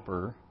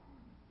doorkeeper,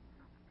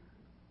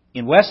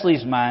 in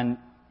Wesley's mind,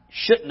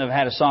 shouldn't have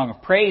had a song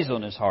of praise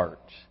on his heart.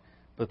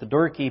 But the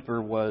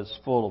doorkeeper was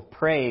full of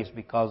praise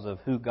because of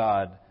who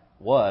God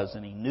was,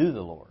 and he knew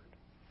the Lord.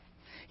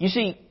 You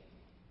see,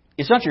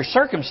 it's not your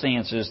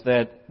circumstances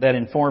that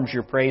informs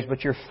your praise,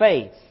 but your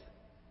faith.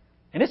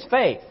 And it's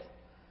faith.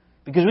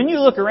 Because when you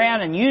look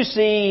around and you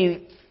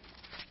see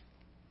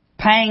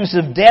pangs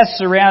of death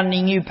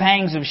surrounding you,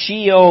 pangs of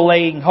Sheol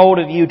laying hold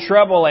of you,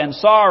 trouble and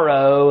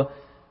sorrow,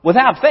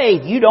 without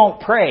faith, you don't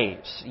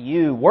praise.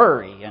 You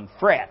worry and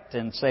fret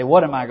and say,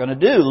 what am I going to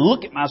do?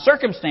 Look at my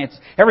circumstances.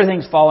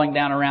 Everything's falling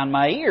down around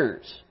my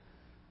ears.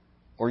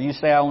 Or you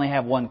say, I only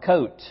have one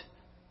coat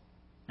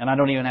and I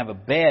don't even have a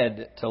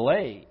bed to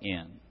lay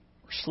in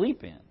or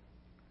sleep in.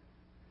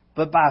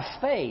 But by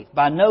faith,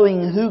 by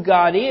knowing who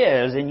God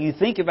is, and you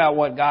think about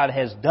what God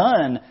has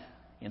done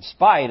in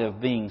spite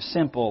of being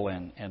simple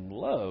and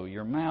low,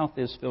 your mouth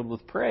is filled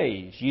with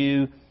praise.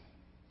 You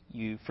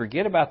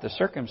forget about the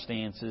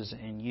circumstances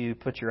and you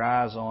put your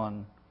eyes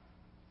on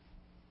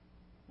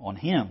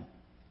Him.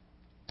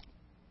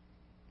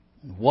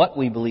 What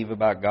we believe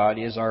about God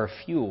is our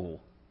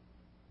fuel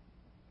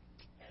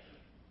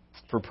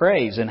for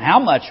praise. And how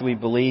much we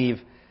believe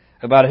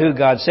about who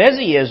God says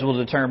He is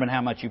will determine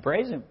how much you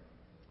praise Him.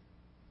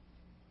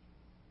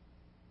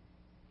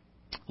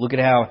 Look at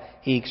how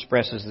he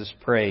expresses this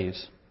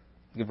praise.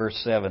 Look at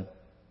verse 7.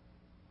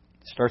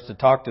 He starts to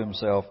talk to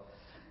himself.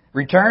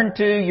 Return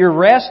to your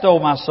rest, O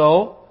my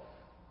soul.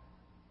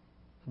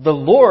 The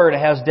Lord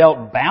has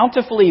dealt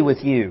bountifully with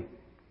you.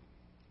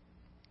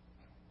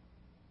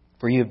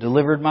 For you have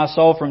delivered my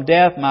soul from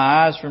death,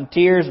 my eyes from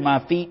tears,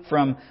 my feet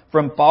from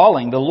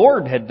falling. The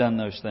Lord had done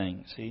those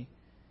things. He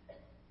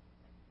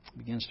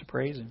begins to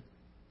praise Him.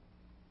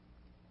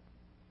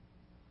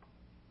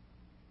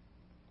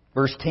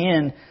 Verse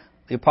 10,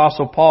 the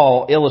Apostle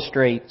Paul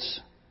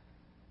illustrates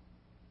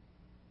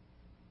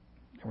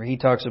where he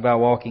talks about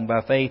walking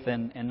by faith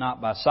and not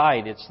by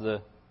sight. It's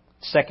the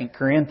 2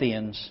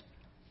 Corinthians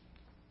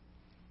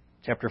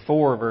chapter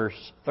 4,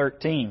 verse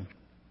 13.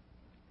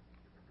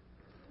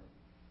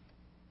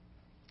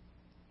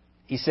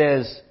 He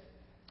says,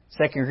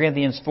 2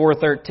 Corinthians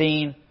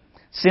 4:13,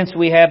 since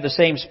we have the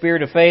same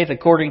spirit of faith,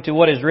 according to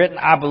what is written,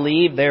 I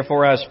believe,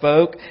 therefore I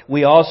spoke.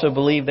 We also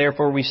believe,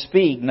 therefore we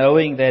speak,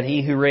 knowing that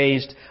He who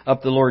raised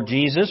up the Lord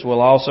Jesus will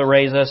also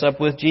raise us up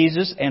with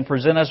Jesus and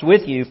present us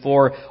with you.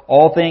 For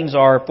all things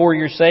are for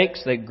your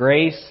sakes, that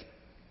grace,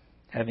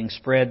 having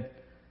spread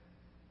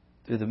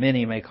through the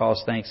many, may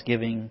cause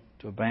thanksgiving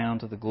to abound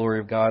to the glory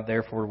of God.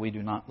 Therefore we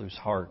do not lose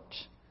heart.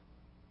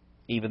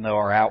 Even though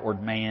our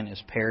outward man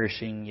is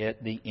perishing,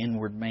 yet the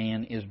inward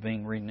man is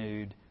being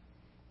renewed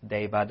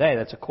day by day.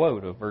 That's a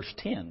quote of verse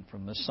 10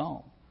 from this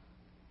psalm.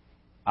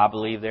 I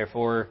believe,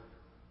 therefore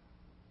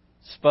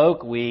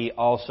spoke. We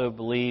also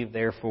believe,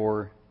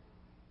 therefore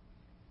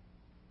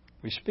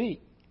we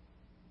speak.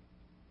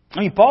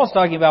 I mean, Paul's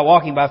talking about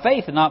walking by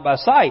faith and not by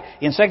sight.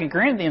 In 2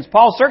 Corinthians,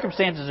 Paul's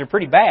circumstances are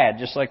pretty bad,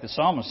 just like the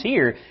psalmist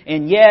here.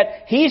 And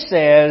yet, he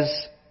says,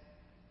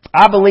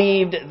 I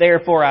believed,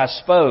 therefore I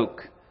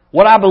spoke.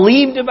 What I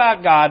believed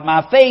about God,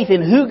 my faith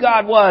in who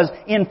God was,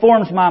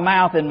 informs my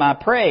mouth and my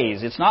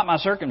praise. It's not my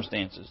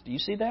circumstances. Do you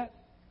see that?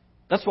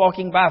 That's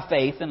walking by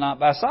faith and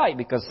not by sight,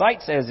 because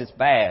sight says it's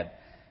bad.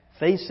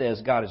 Faith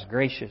says God is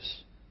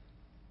gracious,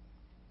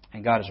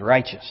 and God is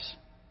righteous,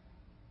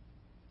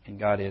 and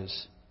God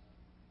is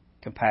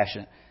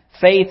compassionate.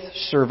 Faith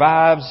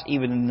survives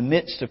even in the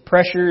midst of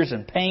pressures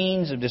and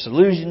pains of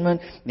disillusionment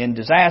and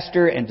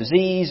disaster and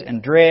disease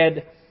and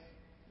dread,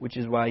 which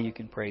is why you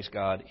can praise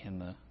God in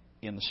the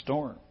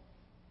storm.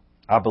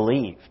 I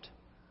believed,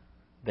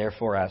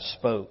 therefore I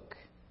spoke.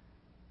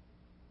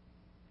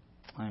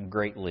 I am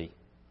greatly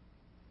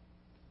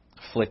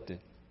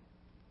afflicted.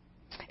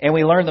 And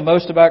we learn the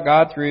most about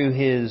God through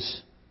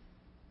His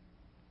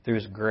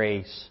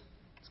grace,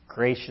 His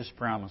gracious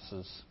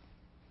promises.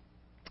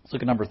 Let's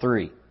look at number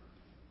 3.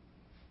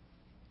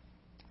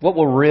 What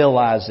will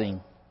realizing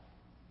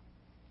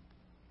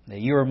that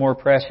you are more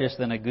precious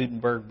than a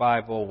Gutenberg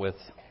Bible with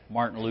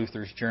Martin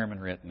Luther's German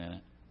written in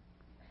it?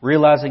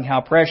 Realizing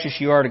how precious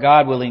you are to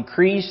God will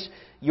increase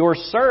your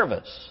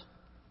service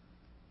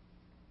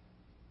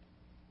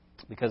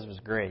because of His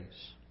grace.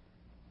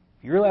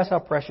 If you realize how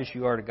precious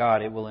you are to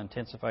God, it will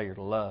intensify your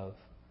love.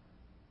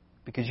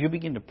 Because you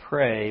begin to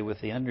pray with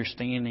the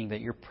understanding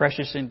that you're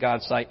precious in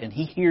God's sight, and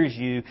He hears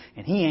you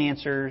and He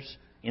answers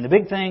in the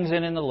big things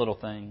and in the little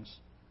things.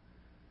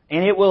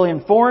 And it will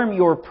inform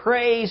your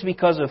praise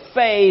because of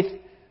faith.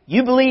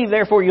 You believe,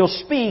 therefore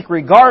you'll speak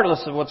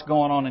regardless of what's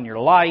going on in your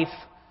life.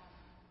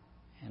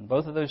 And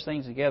both of those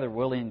things together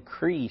will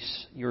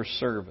increase your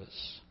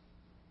service.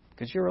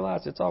 Because you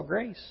realize it's all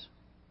grace.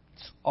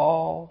 It's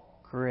all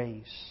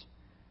grace.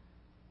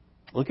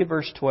 Look at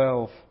verse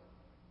 12.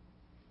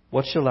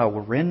 What shall I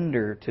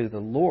render to the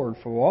Lord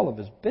for all of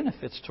His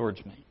benefits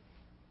towards me?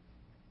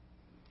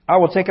 I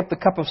will take up the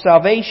cup of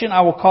salvation.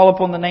 I will call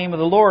upon the name of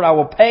the Lord. I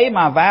will pay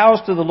my vows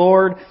to the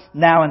Lord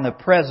now in the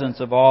presence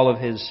of all of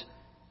His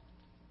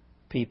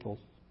people.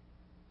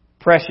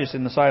 Precious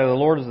in the sight of the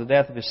Lord is the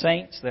death of His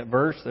saints, that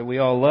verse that we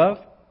all love.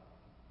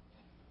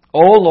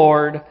 O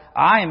Lord,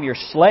 I am your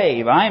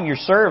slave. I am your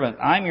servant.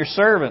 I am your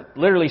servant.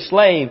 Literally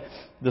slave.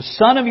 The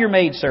son of your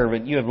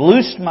maidservant. You have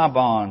loosed my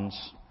bonds.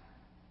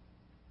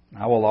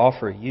 I will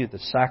offer you the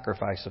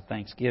sacrifice of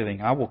thanksgiving.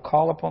 I will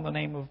call upon the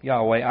name of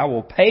Yahweh. I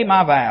will pay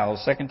my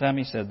vows. Second time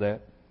he said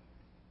that.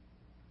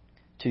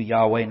 To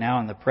Yahweh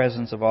now in the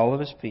presence of all of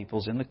His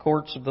peoples, in the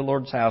courts of the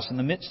Lord's house, in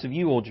the midst of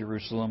you, O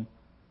Jerusalem.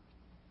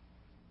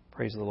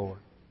 Praise the Lord.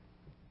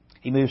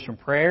 He moves from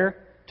prayer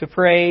to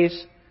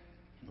praise,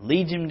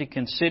 leads him to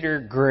consider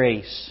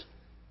grace.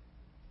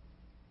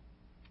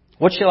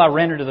 What shall I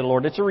render to the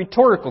Lord? It's a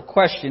rhetorical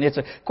question. It's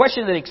a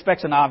question that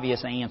expects an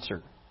obvious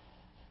answer.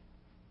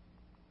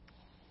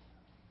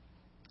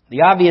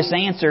 The obvious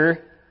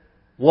answer,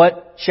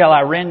 what shall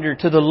I render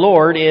to the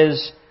Lord,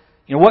 is,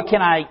 what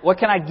can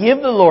I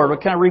give the Lord?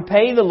 What can I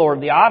repay the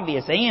Lord? The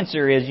obvious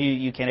answer is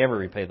you can't ever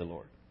repay the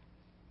Lord.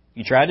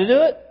 You tried to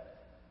do it?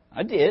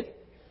 I did.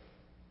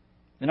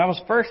 When I was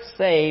first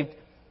saved,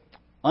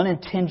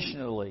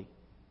 unintentionally,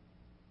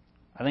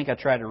 I think I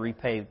tried to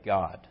repay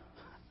God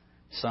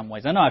in some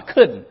ways. I know I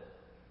couldn't.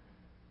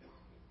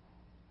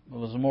 It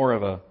was more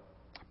of a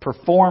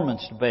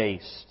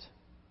performance-based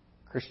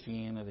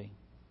Christianity.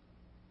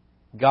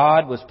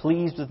 God was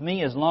pleased with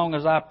me as long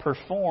as I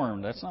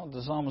performed. That's not what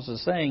the psalmist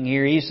is saying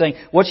here. He's saying,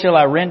 what shall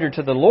I render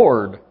to the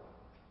Lord?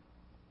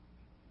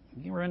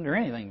 You can render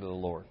anything to the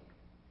Lord.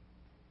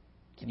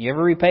 Can you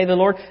ever repay the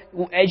Lord?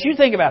 As you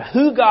think about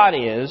who God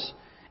is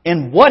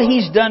and what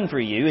He's done for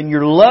you, and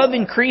your love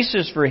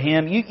increases for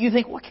Him, you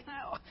think, what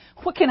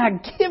can I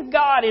give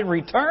God in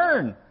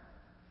return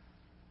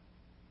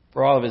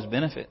for all of His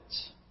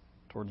benefits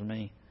towards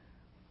me?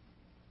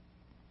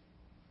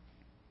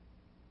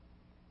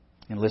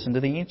 And listen to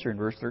the answer in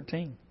verse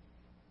 13.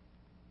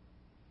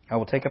 I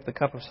will take up the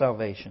cup of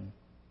salvation.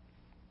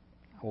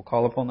 I will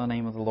call upon the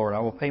name of the Lord. I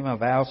will pay my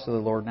vows to the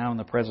Lord now in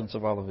the presence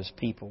of all of His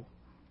people.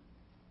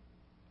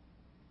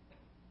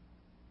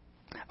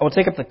 I will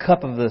take up the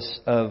cup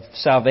of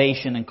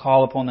salvation and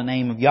call upon the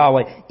name of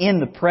Yahweh in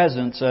the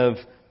presence of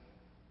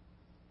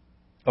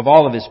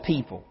all of His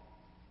people.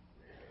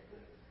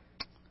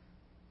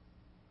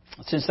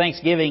 Since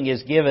Thanksgiving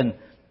is given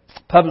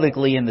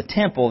publicly in the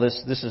temple,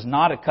 this is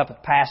not a cup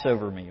of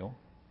Passover meal,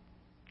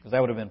 because that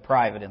would have been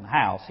private in the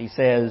house. He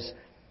says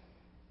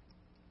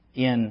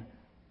in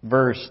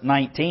verse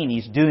 19,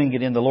 He's doing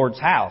it in the Lord's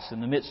house,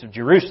 in the midst of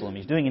Jerusalem.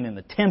 He's doing it in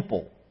the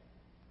temple.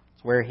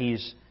 It's where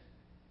He's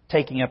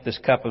taking up this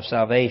cup of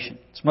salvation.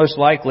 It's most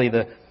likely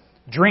the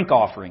drink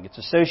offering. It's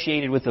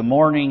associated with the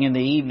morning and the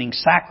evening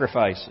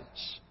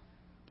sacrifices,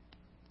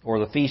 or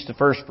the Feast of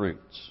First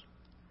Fruits.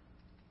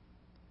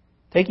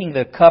 Taking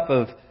the cup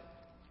of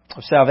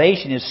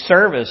salvation is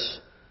service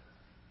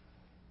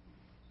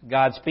to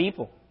God's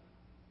people.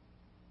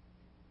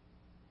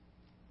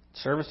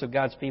 Service of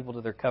God's people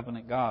to their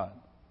covenant God.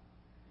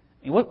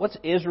 I mean, what's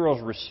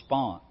Israel's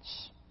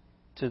response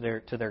to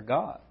their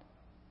God?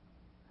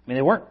 I mean,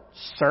 they weren't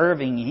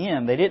serving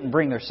Him. They didn't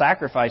bring their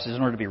sacrifices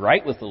in order to be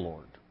right with the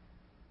Lord.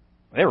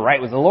 They were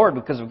right with the Lord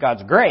because of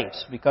God's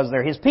grace, because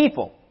they're His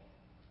people.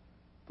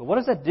 But what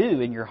does that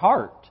do in your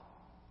heart?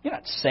 You're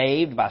not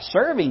saved by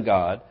serving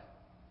God,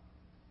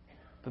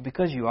 but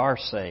because you are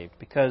saved,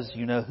 because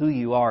you know who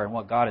you are and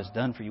what God has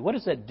done for you. What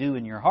does that do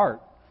in your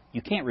heart?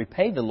 You can't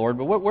repay the Lord,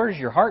 but where does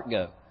your heart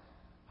go?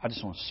 I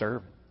just want to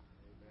serve Him.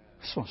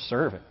 I just want to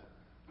serve Him.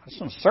 I just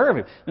want to serve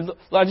Him.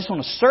 I just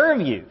want to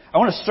serve you. I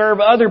want to serve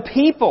other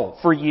people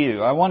for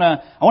you. I want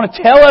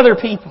to tell other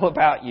people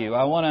about you.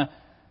 I want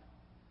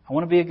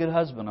to be a good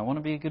husband. I want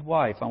to be a good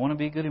wife. I want to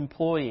be a good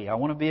employee. I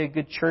want to be a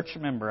good church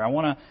member. I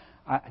want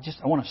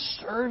to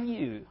serve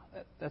you.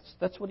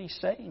 That's what he's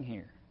saying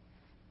here.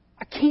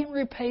 I can't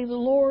repay the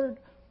Lord.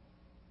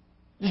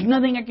 There's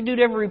nothing I can do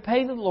to ever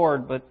repay the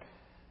Lord, but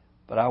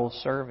I will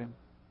serve Him.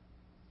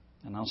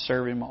 And I'll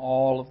serve Him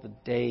all of the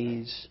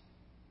days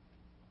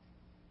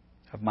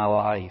of my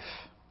life.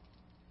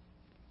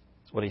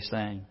 That's what he's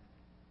saying.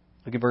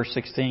 Look at verse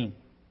 16.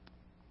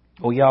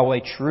 O Yahweh,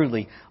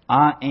 truly,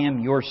 I am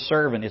your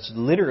servant. It's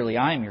literally,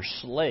 I am your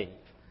slave.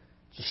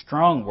 It's a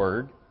strong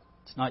word.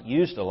 It's not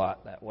used a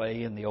lot that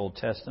way in the Old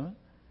Testament.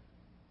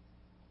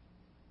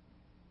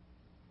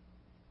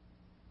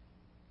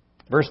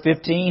 Verse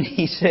 15,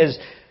 he says,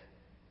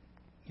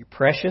 you're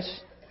precious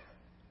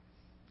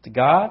to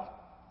God.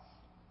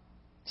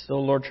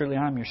 Still, Lord, truly,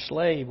 I am your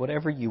slave.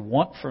 Whatever you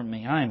want from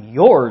me, I am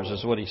yours,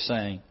 is what he's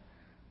saying.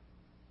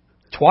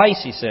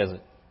 Twice he says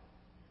it.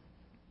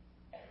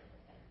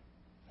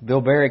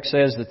 Bill Barrick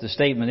says that the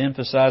statement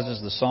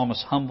emphasizes the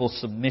psalmist's humble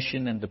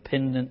submission and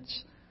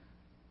dependence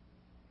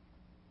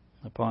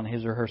upon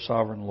his or her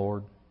sovereign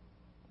Lord.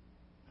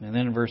 And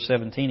then in verse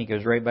 17, he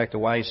goes right back to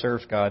why he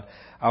serves God.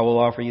 I will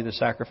offer you the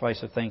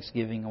sacrifice of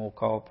thanksgiving and will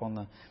call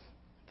upon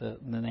the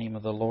name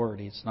of the Lord.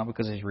 It's not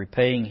because he's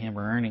repaying him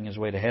or earning his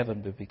way to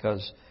heaven, but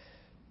because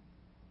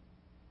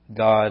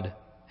God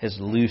has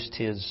loosed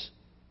His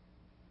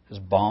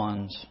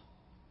bonds.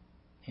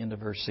 End of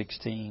verse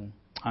 16.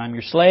 I'm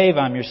your slave,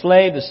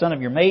 the son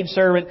of your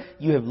maidservant.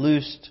 You have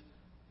loosed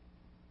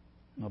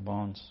my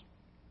bonds.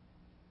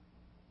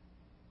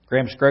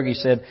 Graham Scruggy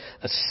said,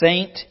 a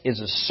saint is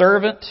a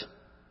servant,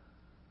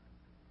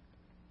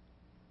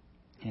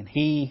 and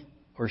he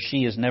or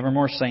she is never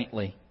more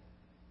saintly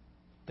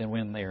than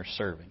when they are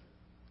serving.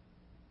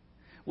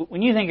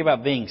 When you think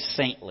about being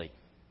saintly,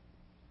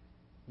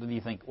 what do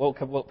you think?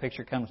 What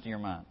picture comes to your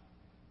mind?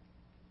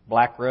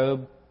 Black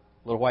robe,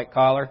 little white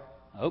collar?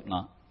 I hope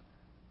not.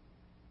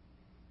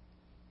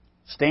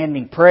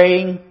 Standing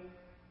praying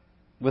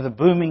with a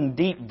booming,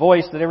 deep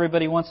voice that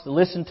everybody wants to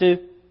listen to?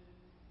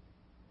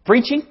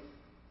 Preaching?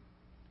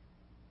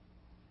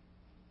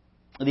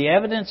 The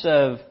evidence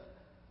of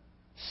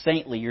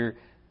saintly,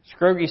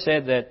 Scroggie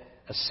said that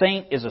a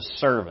saint is a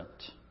servant.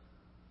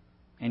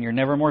 And you're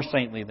never more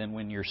saintly than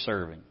when you're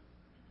serving.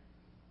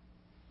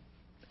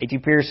 A.T.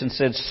 Pearson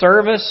said,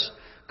 service,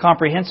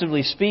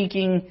 comprehensively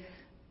speaking,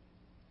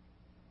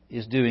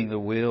 is doing the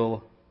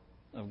will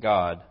of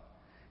God.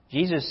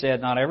 Jesus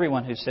said, not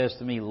everyone who says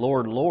to me,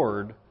 Lord,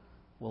 Lord,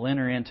 will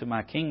enter into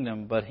my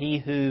kingdom, but he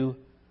who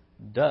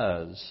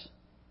does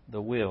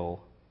the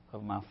will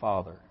of my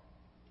Father.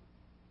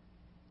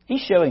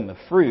 He's showing the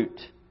fruit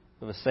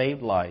of a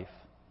saved life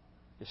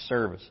is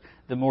service.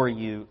 The more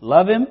you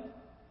love Him,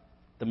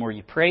 the more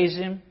you praise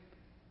Him,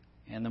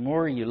 and the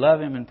more you love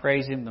Him and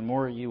praise Him, the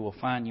more you will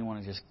find you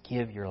want to just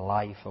give your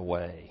life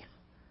away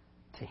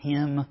to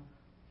Him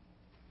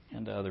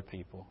and to other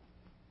people.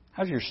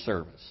 How's your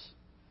service?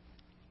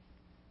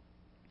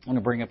 I want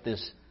to bring up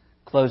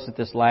close at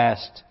this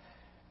last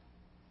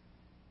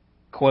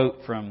quote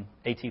from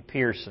A.T.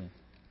 Pearson.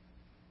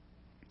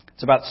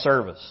 It's about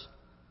service.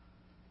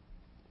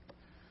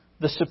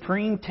 The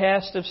supreme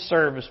test of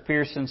service,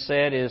 Pearson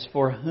said, is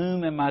for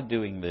whom am I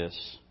doing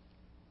this?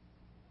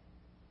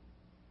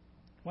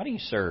 Why do you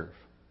serve?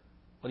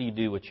 Why do you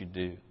do what you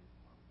do?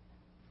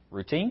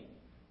 Routine?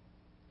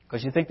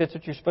 Because you think that's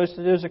what you're supposed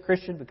to do as a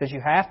Christian? Because you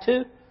have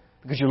to?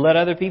 Because you let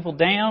other people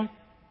down?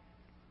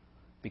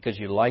 Because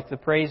you like the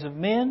praise of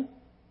men?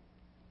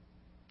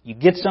 You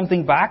get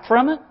something back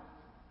from it?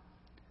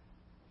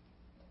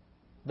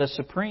 The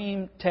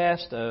supreme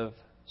test of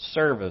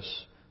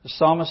service. The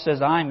psalmist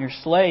says, I am your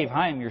slave.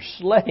 I am your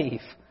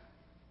slave.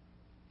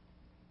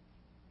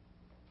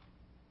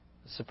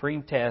 The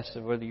supreme test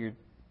of whether you're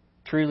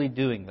truly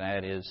doing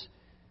that is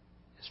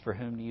for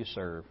whom do you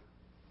serve?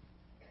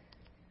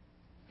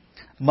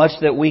 Much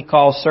that we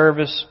call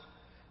service,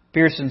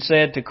 Pearson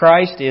said, to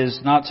Christ is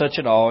not such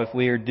at all. If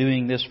we are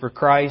doing this for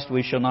Christ,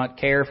 we shall not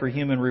care for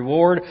human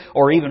reward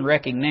or even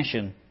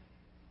recognition.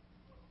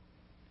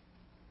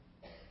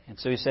 And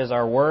so he says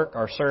our work,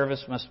 our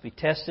service must be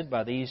tested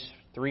by these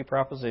three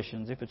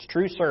propositions. If it's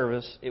true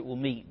service, it will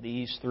meet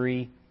these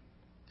three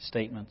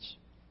statements.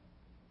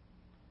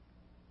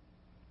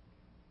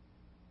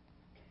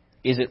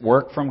 Is it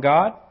work from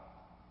God?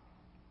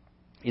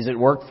 Is it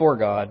work for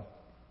God?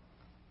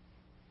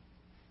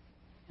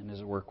 And is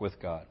it work with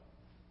God?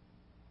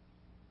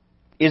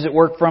 Is it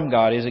work from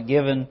God? Is it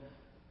given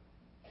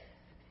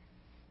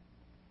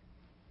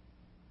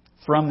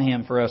from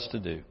Him for us to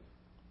do?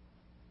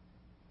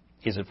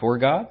 Is it for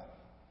God?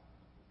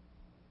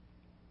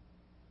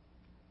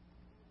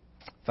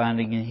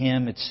 Finding in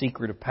Him its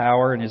secret of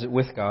power, and is it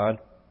with God?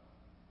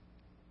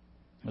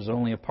 It was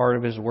only a part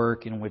of His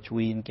work in which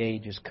we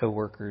engage as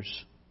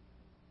co-workers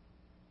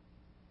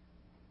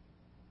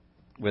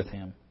with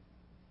Him.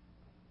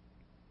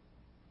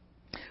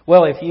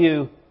 Well, if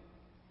you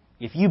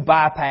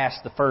bypass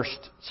the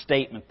first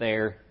statement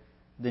there,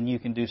 then you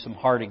can do some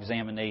heart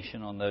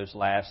examination on those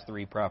last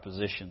three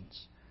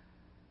propositions.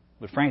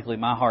 But frankly,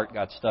 my heart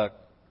got stuck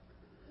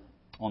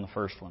on the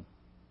first one.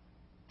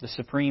 The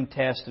supreme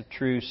test of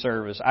true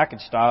service. I could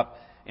stop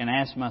and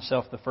ask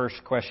myself the first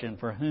question,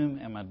 for whom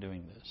am I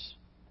doing this?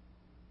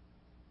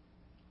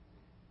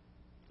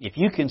 If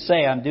you can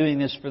say, I'm doing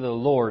this for the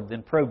Lord,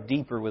 then probe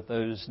deeper with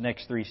those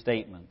next three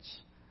statements.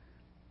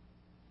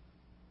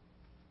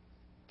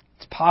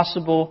 It's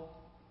possible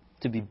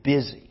to be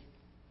busy,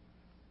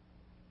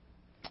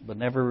 but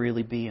never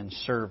really be in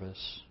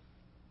service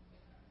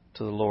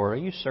to the Lord.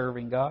 Are you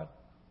serving God?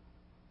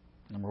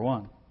 Number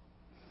one.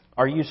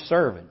 Are you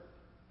serving?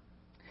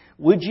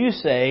 Would you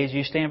say, as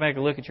you stand back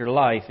and look at your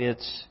life,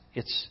 it's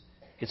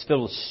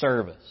filled with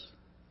service?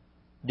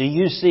 Do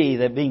you see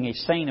that being a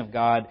saint of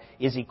God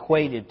is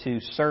equated to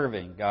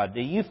serving God?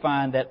 Do you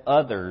find that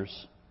others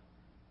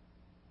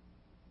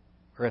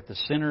are at the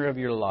center of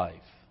your life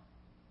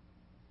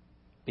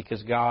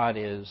because God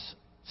is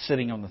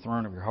sitting on the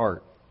throne of your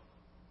heart?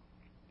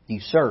 Do you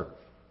serve?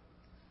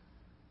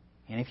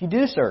 And if you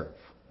do serve,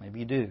 maybe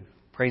you do,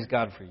 praise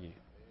God for you.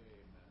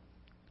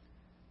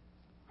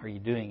 Are you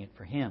doing it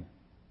for Him?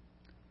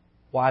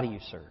 Why do you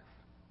serve?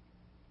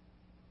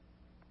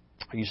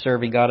 Are you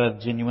serving God out of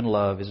genuine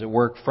love? Is it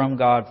work from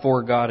God,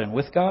 for God, and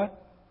with God?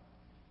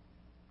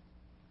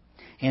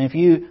 And if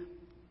you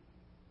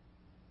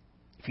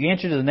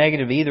answer to the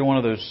negative of either one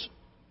of those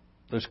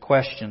those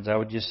questions, I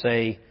would just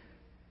say,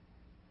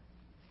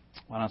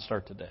 why not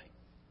start today?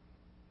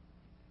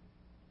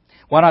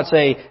 Why not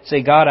say,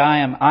 God, I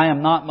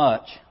am not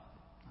much.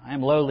 I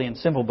am lowly and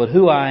simple, but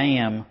who I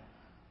am,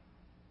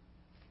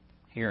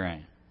 here I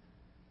am.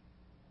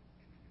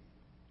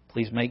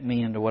 Please make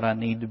me into what I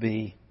need to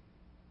be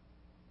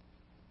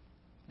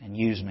and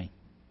use me.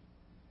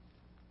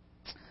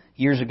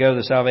 Years ago,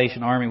 the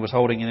Salvation Army was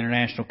holding an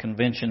international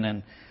convention,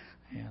 and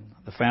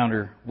the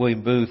founder,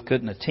 William Booth,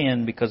 couldn't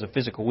attend because of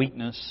physical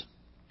weakness.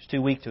 He was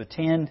too weak to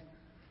attend,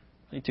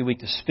 too weak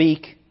to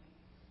speak.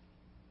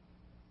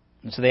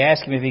 And so they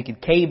asked him if he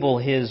could cable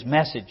his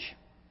message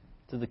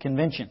to the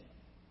convention,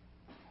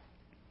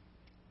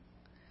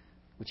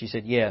 which he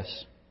said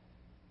yes.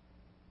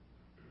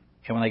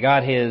 And when they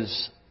got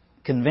his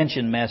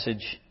convention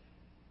message,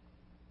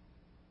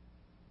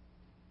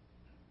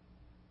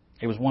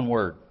 it was one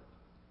word.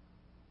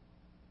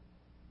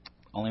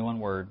 Only one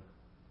word.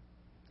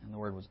 And the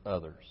word was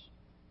others.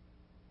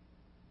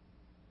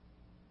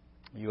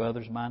 Are you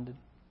others minded?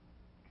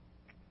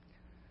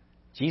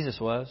 Jesus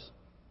was.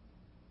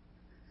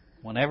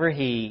 Whenever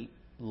He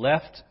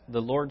left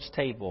the Lord's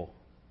table,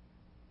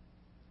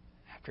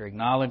 after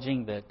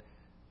acknowledging that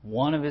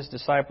one of His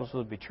disciples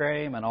would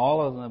betray Him and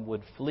all of them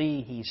would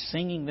flee, He's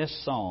singing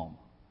this psalm.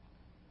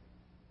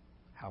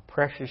 How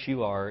precious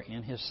you are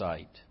in His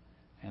sight.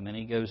 And then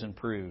He goes and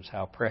proves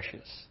how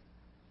precious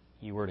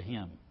you were to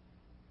Him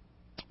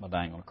by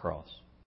dying on a cross.